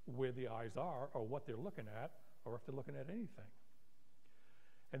where the eyes are or what they're looking at or if they're looking at anything.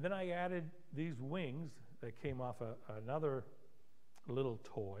 And then I added these wings that came off another little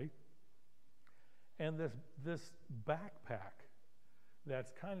toy and this backpack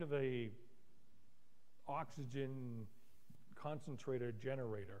that's kind of a oxygen concentrator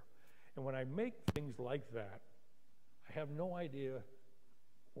generator. And when I make things like that, I have no idea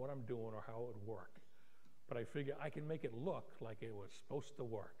what I'm doing or how it would work. But I figure I can make it look like it was supposed to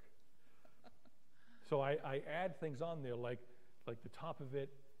work. So I add things on there like the top of it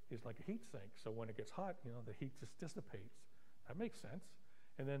is like a heat sink. So when it gets hot, you know, the heat just dissipates. That makes sense.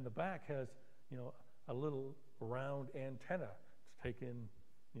 And then the back has, you know, a little round antenna to take in,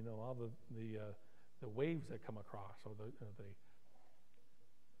 you know, all the waves that come across. Or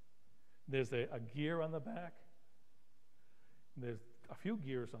there's a gear on the back. There's a few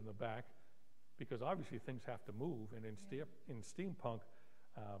gears on the back because obviously things have to move. And in steampunk,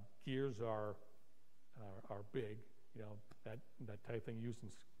 gears are big. You know, that type of thing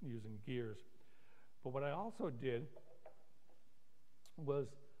using gears. But what I also did was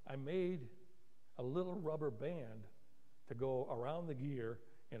I made a little rubber band to go around the gear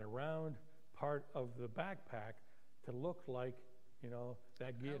and around part of the backpack to look like, you know,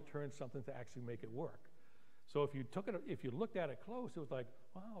 that gear turned something to actually make it work. So if you looked at it close, it was like,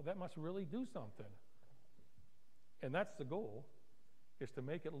 wow, that must really do something. And that's the goal, is to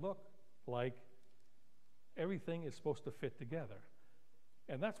make it look like everything is supposed to fit together.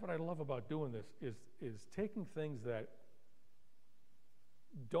 And that's what I love about doing this, is taking things that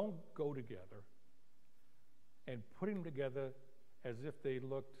don't go together and putting them together as if they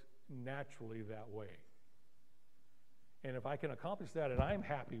looked naturally that way. And if I can accomplish that and I'm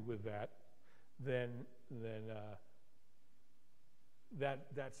happy with that, then that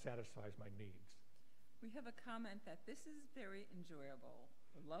satisfies my needs. We have a comment that this is very enjoyable.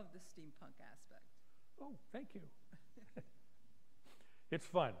 We love the steampunk aspect. Oh, thank you. It's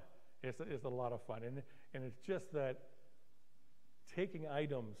fun. It's a lot of fun. And it's just that taking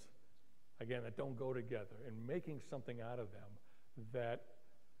items, again, that don't go together and making something out of them that,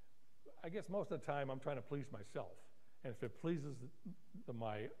 I guess most of the time I'm trying to please myself. And if it pleases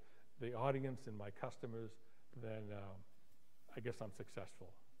the audience and my customers, then I guess I'm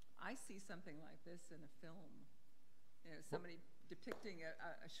successful. I see something like this in a film. You know, somebody depicting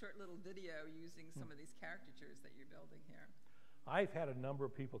a short little video using some of these caricatures that you're building here. I've had a number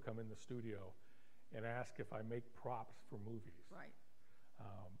of people come in the studio and ask if I make props for movies. Right.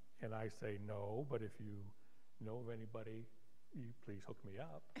 And I say no, but if you know of anybody, please hook me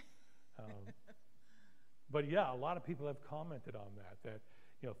up. But yeah, a lot of people have commented on that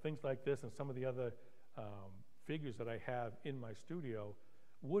you know, things like this and some of the other figures that I have in my studio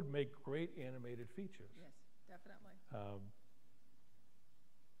would make great animated features. Yes, definitely.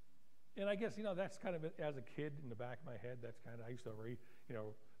 And I guess, you know, that's kind of, as a kid in the back of my head, that's kind of, I used to read, you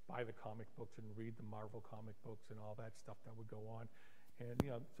know, buy the comic books and read the Marvel comic books and all that stuff that would go on. And, you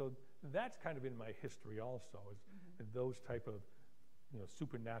know, so that's kind of in my history also, is those type of, you know,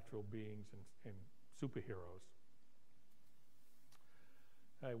 supernatural beings and superheroes.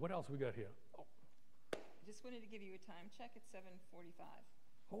 All right, what else we got here? Oh. I just wanted to give you a time check at 7:45.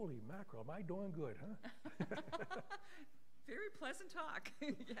 Holy mackerel, am I doing good, huh? Very pleasant talk,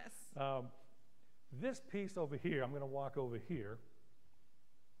 yes. This piece over here, I'm going to walk over here.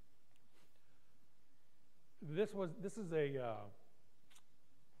 This is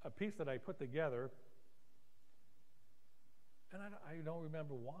a piece that I put together, and I don't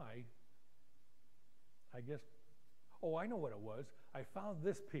remember why. I guess, oh, I know what it was. I found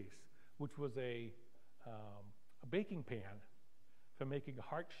this piece, which was a baking pan for making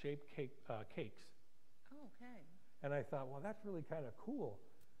heart-shaped cakes. Oh, okay. And I thought, well, that's really kind of cool.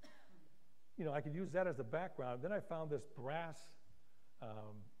 You know, I could use that as a background. Then I found this brass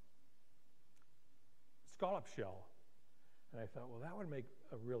scallop shell. And I thought, well, that would make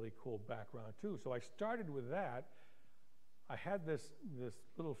a really cool background too. So I started with that. I had this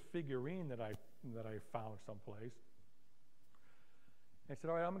little figurine that I found someplace. I said,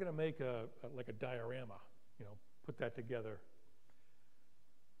 all right, I'm going to make like a diorama, you know, put that together.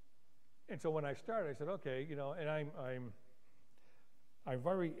 And so when I started, I said, okay, you know, and I'm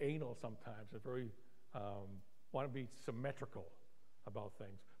very anal sometimes. I very want to be symmetrical about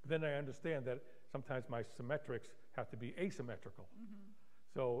things. But then I understand that sometimes my symmetrics have to be asymmetrical. Mm-hmm.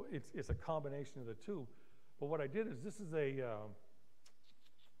 So it's a combination of the two. But what I did is this is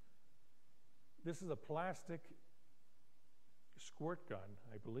a plastic squirt gun,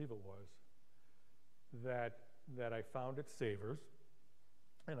 I believe it was, that I found at Savers,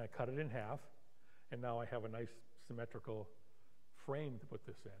 and I cut it in half, and now I have a nice symmetrical frame to put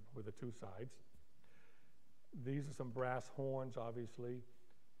this in with the two sides. These are some brass horns, obviously,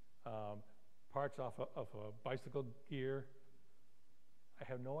 parts of a bicycle gear. I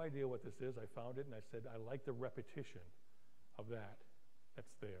have no idea what this is. I found it, and I said, I like the repetition of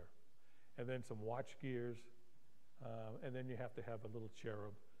that's there. And then some watch gears, and then you have to have a little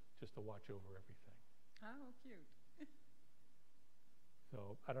cherub just to watch over everything. Oh, cute.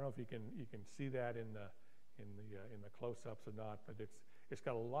 So I don't know if you can see that in the close-ups or not, but it's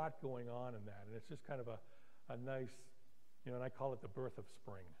got a lot going on in that, and it's just kind of a nice, you know, and I call it the birth of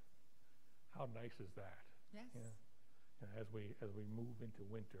spring. How nice is that? Yes. You know, as we move into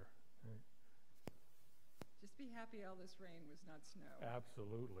winter. Right? Just be happy all this rain was not snow.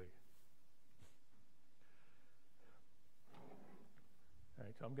 Absolutely. All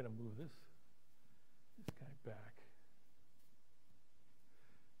right, so I'm going to move this guy back.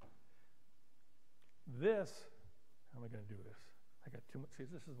 How am I going to do this? I got too much. See,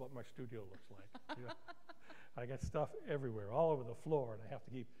 this is what my studio looks like. You know? I got stuff everywhere, all over the floor, and I have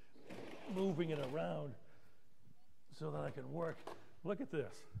to keep moving it around so that I can work. Look at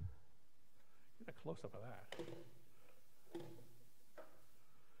this. Get a close-up of that.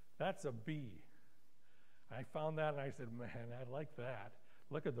 That's a bee. I found that, and I said, man, I like that.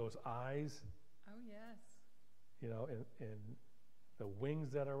 Look at those eyes. Oh, yes. You know, and the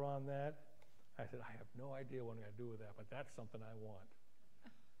wings that are on that. I said, I have no idea what I'm going to do with that, but that's something I want.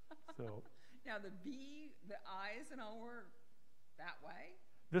 So now the bee, the eyes and all were that way?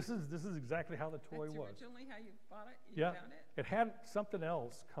 This is exactly how the toy was. That's originally how you bought it? You Yeah, found it? it had something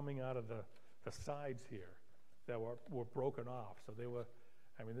else coming out of the sides here that were broken off. So they were,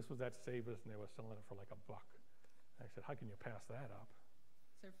 I mean, this was at Savers, and they were selling it for like $1. I said, how can you pass that up?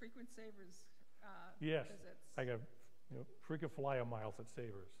 So frequent Savers yes, visits. I got frequent flyer miles at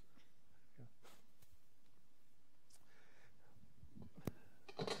Savers.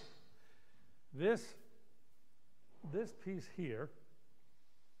 This piece here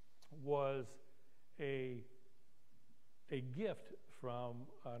was a gift from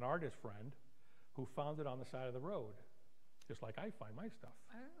an artist friend who found it on the side of the road, just like I find my stuff.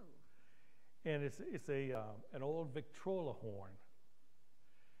 Oh. And it's an old Victrola horn.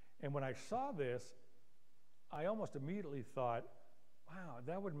 And when I saw this, I almost immediately thought, wow,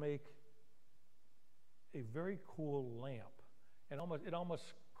 that would make a very cool lamp. And it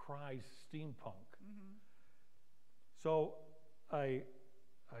almost cries steampunk. Mm-hmm. So I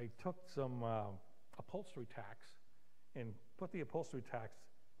took some upholstery tacks and put the upholstery tacks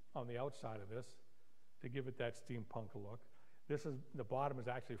on the outside of this to give it that steampunk look. The bottom is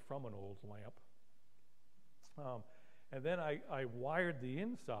actually from an old lamp. And then I wired the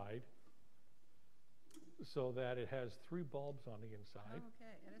inside so that it has 3 bulbs on the inside. Oh,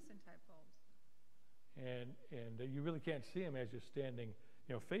 okay, Edison type bulbs. And you really can't see them as you're standing,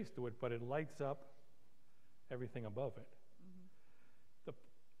 face to it, but it lights up everything above it. Mm-hmm.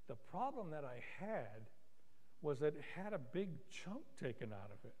 The problem that I had was that it had a big chunk taken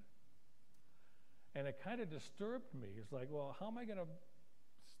out of it. And it kind of disturbed me. It's like, well, how am I going to,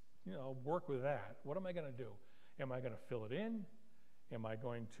 work with that? What am I going to do? Am I going to fill it in? Am I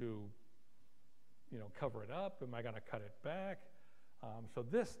going to, cover it up? Am I going to cut it back? So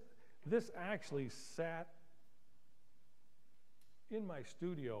this actually sat in my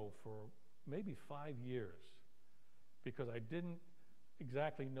studio for maybe 5 years because I didn't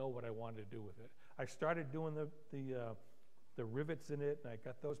exactly know what I wanted to do with it. I started doing the rivets in it, and I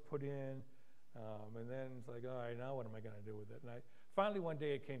got those put in, and then it's like, all right, now what am I going to do with it? And finally one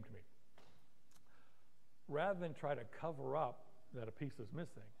day it came to me. Rather than try to cover up that a piece was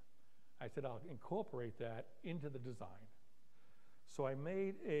missing, I said I'll incorporate that into the design. So I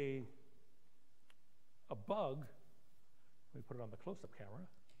made a bug. Let me put it on the close-up camera.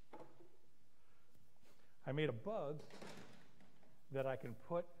 I made a bug that I can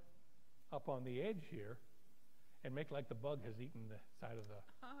put up on the edge here and make like the bug has eaten the side of the...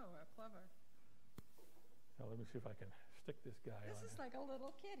 Oh, clever. Now let me see if I can stick this guy on. This is like a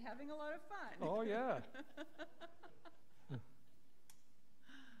little kid having a lot of fun. Oh, yeah.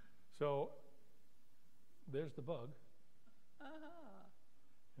 So there's the bug. Uh-huh.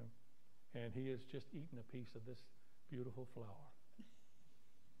 Yeah. And he has just eaten a piece of this beautiful flower.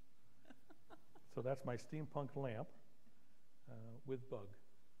 So that's my steampunk lamp with bug.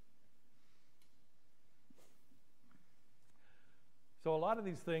 So a lot of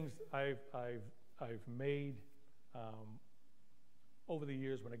these things I've made over the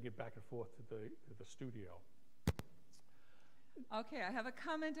years when I get back and forth to the studio. Okay, I have a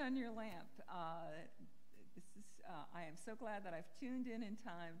comment on your lamp. I am so glad that I've tuned in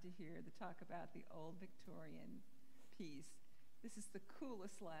time to hear the talk about the old Victorian piece. This is the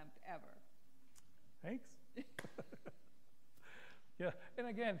coolest lamp ever. Thanks. Yeah, and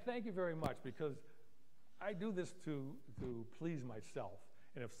again, thank you very much, because I do this to please myself.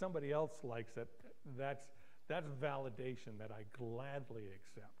 And if somebody else likes it, that's validation that I gladly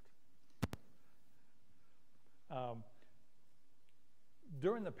accept.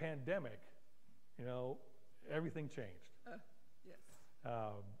 During the pandemic, everything changed. Yes.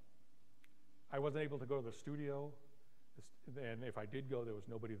 I wasn't able to go to the studio, and if I did go, there was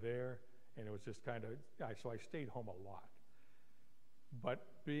nobody there, and it was just kind of, so I stayed home a lot. But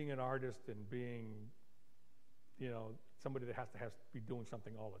being an artist and being, somebody that has to be doing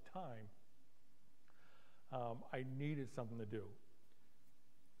something all the time, I needed something to do.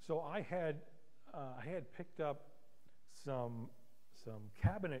 So I had picked up some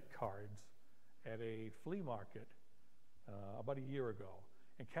cabinet cards at a flea market about a year ago.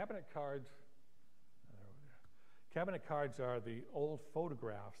 And cabinet cards are the old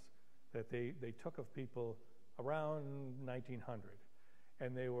photographs that they took of people around 1900.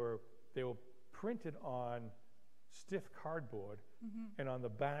 And they were printed on stiff cardboard, and on the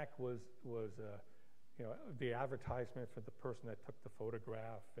back was the advertisement for the person that took the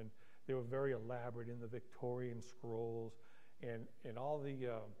photograph, and they were very elaborate in the Victorian scrolls, and all the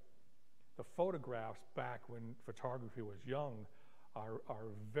photographs back when photography was young are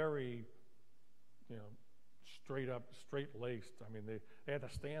very straight-laced. I mean, they had to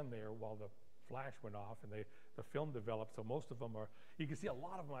stand there while the flash went off and the film developed, so most of them are, you can see a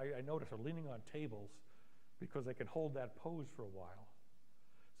lot of them, I noticed, are leaning on tables because they can hold that pose for a while.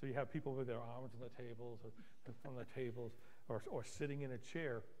 So you have people with their arms on the tables, or sitting in a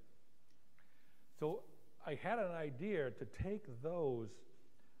chair. So I had an idea to take those,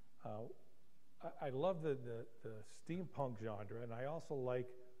 I love the steampunk genre, and I also like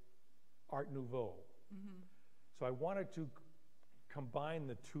Art Nouveau. So I wanted to combine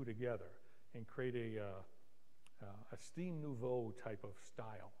the two together and create a Steam Nouveau type of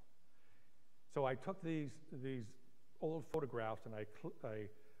style. So I took these old photographs and I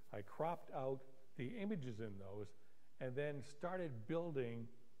cropped out the images in those, and then started building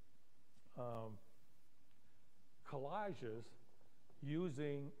collages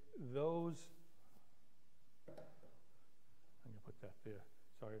using those. I'm going to put that there.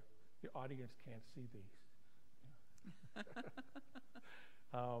 Sorry, the audience can't see these.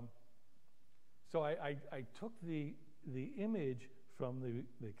 So I took the image from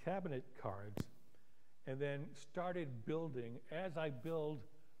the cabinet cards and then started building, as I build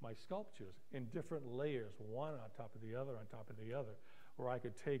my sculptures, in different layers, one on top of the other on top of the other, where I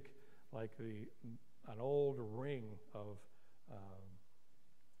could take like an old ring of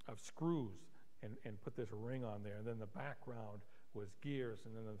screws and put this ring on there, and then the background was gears,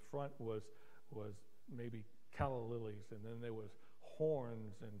 and then the front was maybe calla lilies, and then there was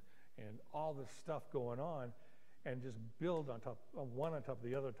horns and all this stuff going on, and just build on top of one on top of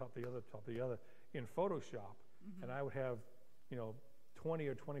the other, top of the other, top of the other in Photoshop. And I would have 20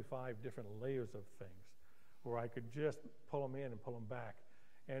 or 25 different layers of things where I could just pull them in and pull them back,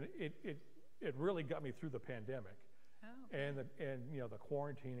 and it really got me through the pandemic. Oh, okay. And the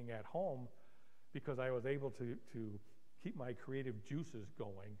quarantining at home, because I was able to keep my creative juices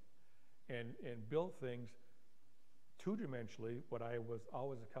going and build things two-dimensionally, what I was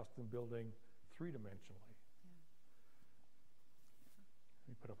always accustomed building three-dimensionally. Let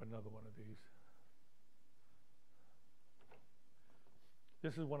me put up another one of these.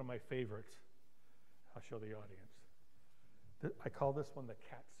 This is one of my favorites. I'll show the audience. I call this one the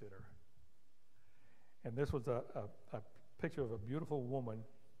cat sitter. And this was a picture of a beautiful woman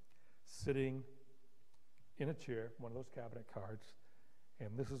sitting in a chair, one of those cabinet cards,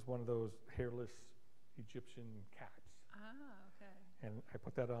 and this is one of those hairless Egyptian cats. Ah, okay. And I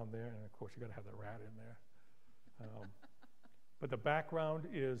put that on there, and of course you got to have the rat in there. But the background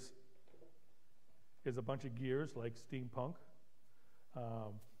is a bunch of gears like steampunk.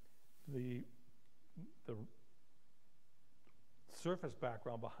 The surface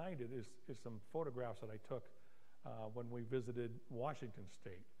background behind it is some photographs that I took when we visited Washington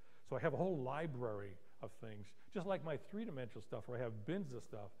State. So I have a whole library of things, just like my three-dimensional stuff where I have bins of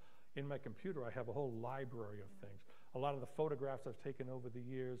stuff. In my computer, I have a whole library of things. A lot of the photographs I've taken over the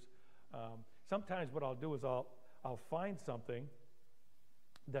years. Sometimes what I'll do is I'll find something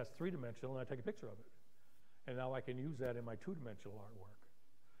that's three-dimensional and I take a picture of it. And now I can use that in my two-dimensional artwork.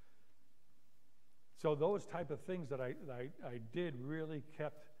 So those type of things that I did really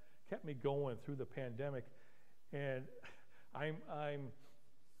kept me going through the pandemic. And I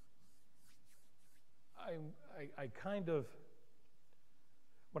kind of,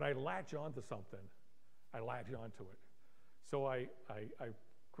 when I latch onto something, I latch onto it. So I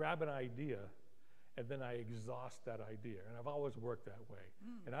grab an idea and then I exhaust that idea. And I've always worked that way.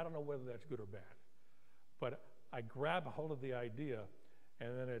 And I don't know whether that's good or bad. But I grab a hold of the idea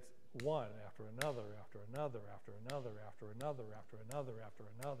and then it's one after another, after another, after another, after another, after another, after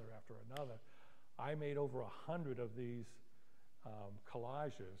another, after another. I made over 100 of these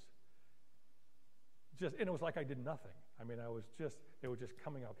collages. And it was like I did nothing. I mean, they were just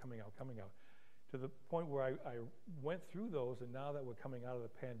coming out, to the point where I went through those, and now that we're coming out of the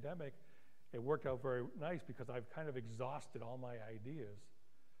pandemic, it worked out very nice because I've kind of exhausted all my ideas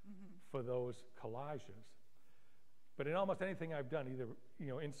for those collages. But in almost anything I've done, either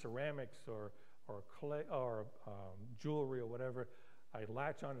in ceramics or clay or jewelry or whatever, I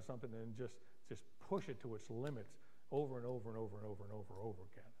latch onto something and just push it to its limits over and over and over and over and over and over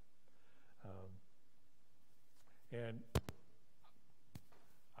again. And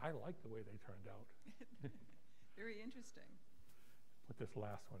I like the way they turned out. Very interesting. Put this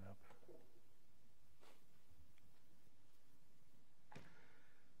last one up.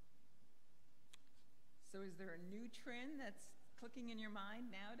 So is there a new trend that's clicking in your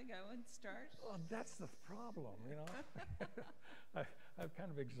mind now to go and start? Well, that's the problem, I've kind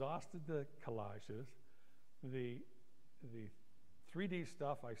of exhausted the collages. The 3D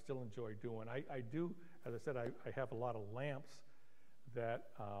stuff I still enjoy doing. I do, as I said, I have a lot of lamps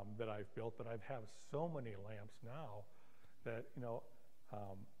that I've built, but I have so many lamps now that,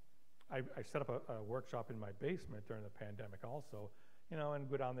 I set up a workshop in my basement during the pandemic also, and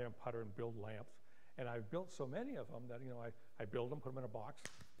go down there and putter and build lamps. And I've built so many of them that, I build them, put them in a box,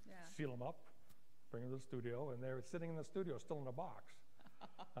 seal them up, bring them to the studio, and they're sitting in the studio still in a box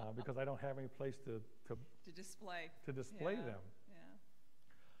because I don't have any place to display them.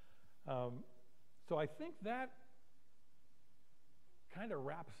 Yeah. So I think that kind of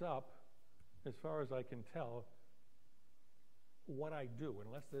wraps up, as far as I can tell, what I do,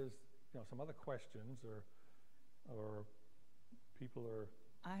 unless there's some other questions or people are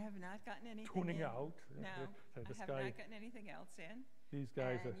I have not gotten anything tuning in. out. No, I have not gotten anything else in. These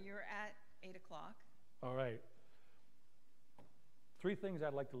guys and you're at 8 o'clock. All right. 3 things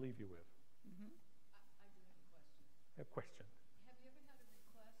I'd like to leave you with. I do have a question. A question. Have you ever had a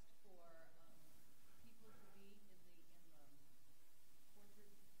request for people to be in the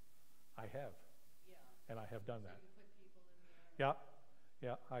portrait? I have. Yeah. And I have done So that. you put people in there?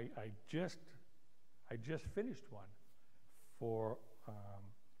 Yeah. I just finished one for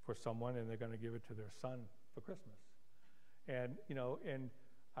someone, and they're going to give it to their son for Christmas. And and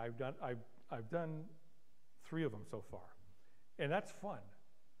I've done 3 of them so far, and that's fun.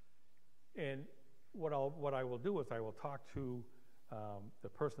 And what I will do is I will talk to the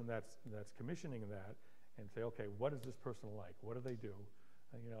person that's commissioning that and say, okay, what is this person like? What do they do?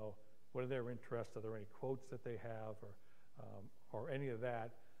 What are their interests? Are there any quotes that they have, or any of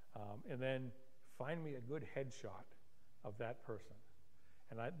that? And then find me a good headshot of that person.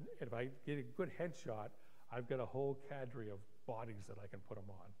 And if I get a good headshot, I've got a whole cadre of bodies that I can put them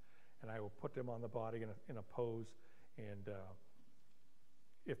on. And I will put them on the body in a pose. And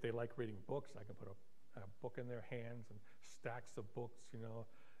if they like reading books, I can put a book in their hands and stacks of books,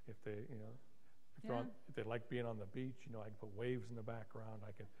 If they, if they like being on the beach, I can put waves in the background.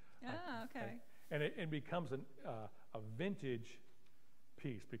 Okay. And it becomes a vintage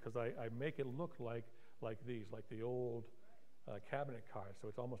piece because I make it look like these, like the old cabinet cars. So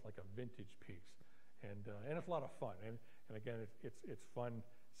it's almost like a vintage piece, and it's a lot of fun. And again, it's fun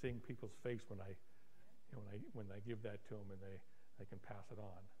seeing people's face when I give that to them and they can pass it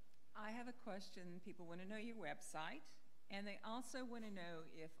on. I have a question. People want to know your website, and they also want to know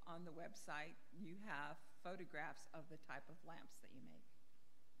if on the website you have photographs of the type of lamps that you make.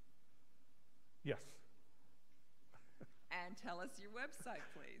 Yes. And tell us your website,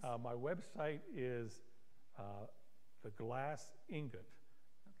 please. My website is the Glass Ingot.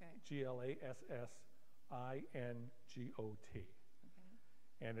 Okay. GLASSINGOT. Okay.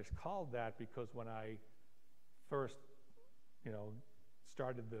 And it's called that because when I first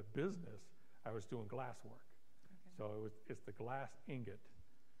started the business, I was doing glass work. Okay. So it's the glass ingot.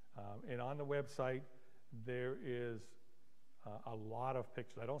 And on the website, there is a lot of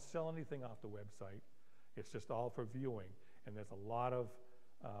pictures. I don't sell anything off the website. It's just all for viewing. And there's a lot of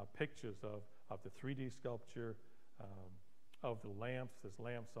pictures of the 3D sculpture, of the lamps. There's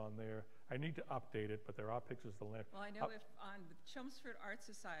lamps on there. I need to update it, but there are pictures of the lamps. Well, I know if on the Chelmsford Art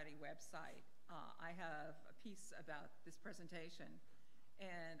Society website, I have a piece about this presentation.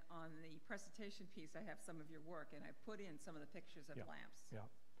 And on the presentation piece, I have some of your work, and I put in some of the pictures of Yeah. lamps. Yeah.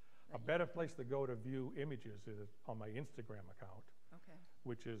 A better place to go to view images is on my Instagram account, Okay.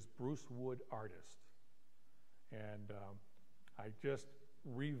 which is Bruce Wood Artist. And I just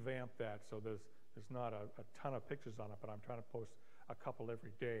revamped that, so there's not a ton of pictures on it, but I'm trying to post a couple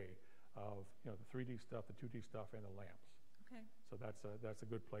every day of the 3D stuff, the 2D stuff, and the lamps. Okay. So that's a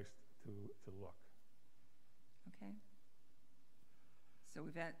good place to look. Okay. So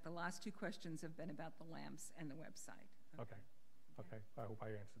we've had, the last two questions have been about the lamps and the website. Okay. Okay. I hope I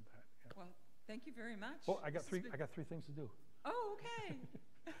answered that. Yeah. Well, thank you very much. Oh, I got This has been- three things to do. Oh, okay.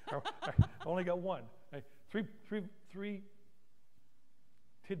 I only got one. Three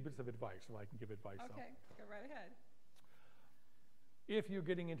tidbits of advice, so I can give advice on. Okay, go right ahead. If you're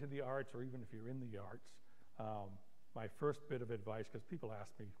getting into the arts, or even if you're in the arts, my first bit of advice, because people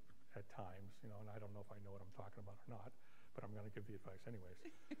ask me at times, and I don't know if I know what I'm talking about or not, but I'm going to give the advice anyways.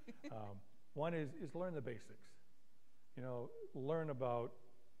 One is learn the basics. Learn about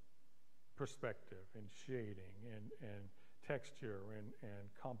perspective and shading and texture and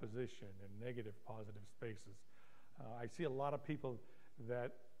composition and negative, positive spaces. I see a lot of people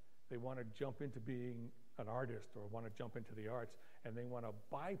that they want to jump into being an artist or want to jump into the arts, and they want to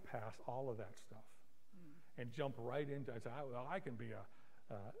bypass all of that stuff and jump right into, I can be a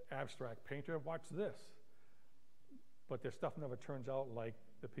abstract painter, watch this. But their stuff never turns out like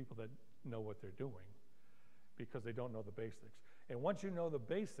the people that know what they're doing, because they don't know the basics. And once you know the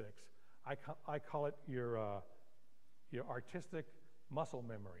basics, I call it your artistic muscle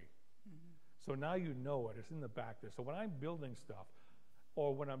memory. So now you know it, it's in the back there. So when I'm building stuff,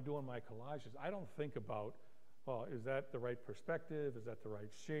 or when I'm doing my collages, I don't think about, well, is that the right perspective? Is that the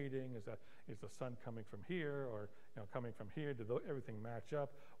right shading? Is the sun coming from here, or coming from here? Did everything match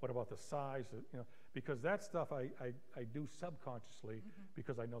up? What about the size? Because that stuff I do subconsciously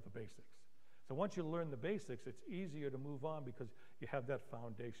because I know the basics. So once you learn the basics, it's easier to move on because you have that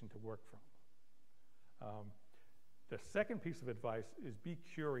foundation to work from. The second piece of advice is be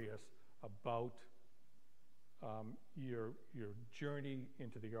curious about your journey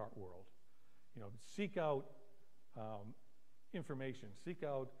into the art world. Seek out information, seek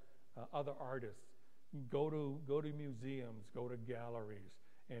out other artists, go to museums, go to galleries,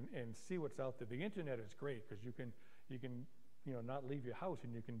 and see what's out there. The internet is great because you can not leave your house,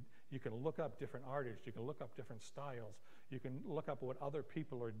 and you can look up different artists, you can look up different styles, you can look up what other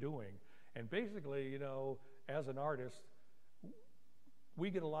people are doing. And basically, as an artist, we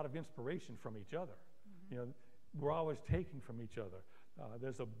get a lot of inspiration from each other. We're always taking from each other.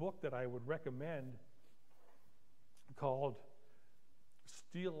 There's a book that I would recommend called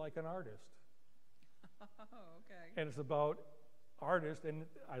Steal Like an Artist. Oh, okay. And it's about artists, and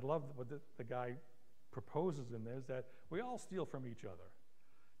I love what the guy proposes in there, is that we all steal from each other.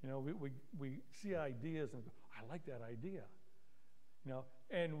 We see ideas and go, I like that idea.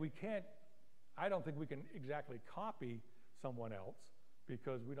 And I don't think we can exactly copy someone else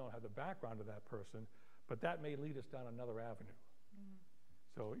because we don't have the background of that person, but that may lead us down another avenue.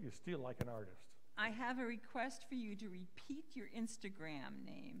 So you steal like an artist. I have a request for you to repeat your Instagram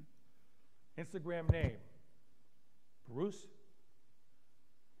name. Instagram name, Bruce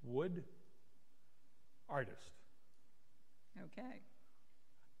Wood Artist. Okay.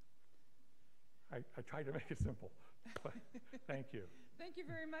 I tried to make it simple, but thank you. Thank you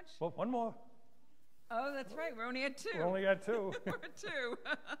very much. Well, one more. Oh, that's right. We're only at two. We're only at two. We're at two.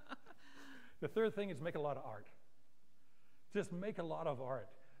 The third thing is make a lot of art. Just make a lot of art.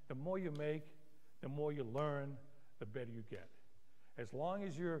 The more you make, the more you learn, the better you get. As long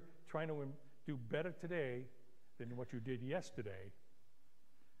as you're trying to do better today than what you did yesterday,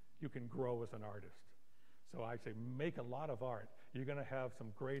 you can grow as an artist. So I say make a lot of art. You're going to have some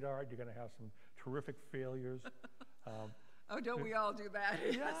great art. You're going to have some terrific failures. Oh, don't we all do that?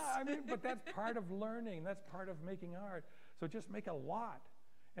 Yeah, but that's part of learning. That's part of making art. So just make a lot.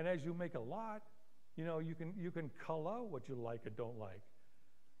 And as you make a lot, you can cull out what you like or don't like.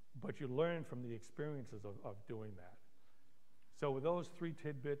 But you learn from the experiences of doing that. So with those three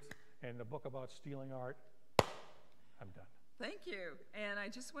tidbits and the book about stealing art, I'm done. Thank you. And I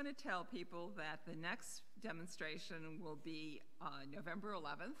just want to tell people that the next demonstration will be November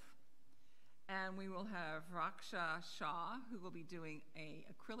 11th. And we will have Raksha Shah, who will be doing a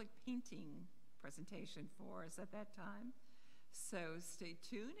acrylic painting presentation for us at that time. So stay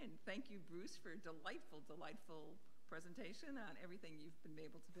tuned, and thank you, Bruce, for a delightful, delightful presentation on everything you've been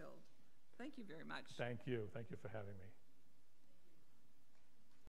able to build. Thank you very much. Thank you. Thank you for having me.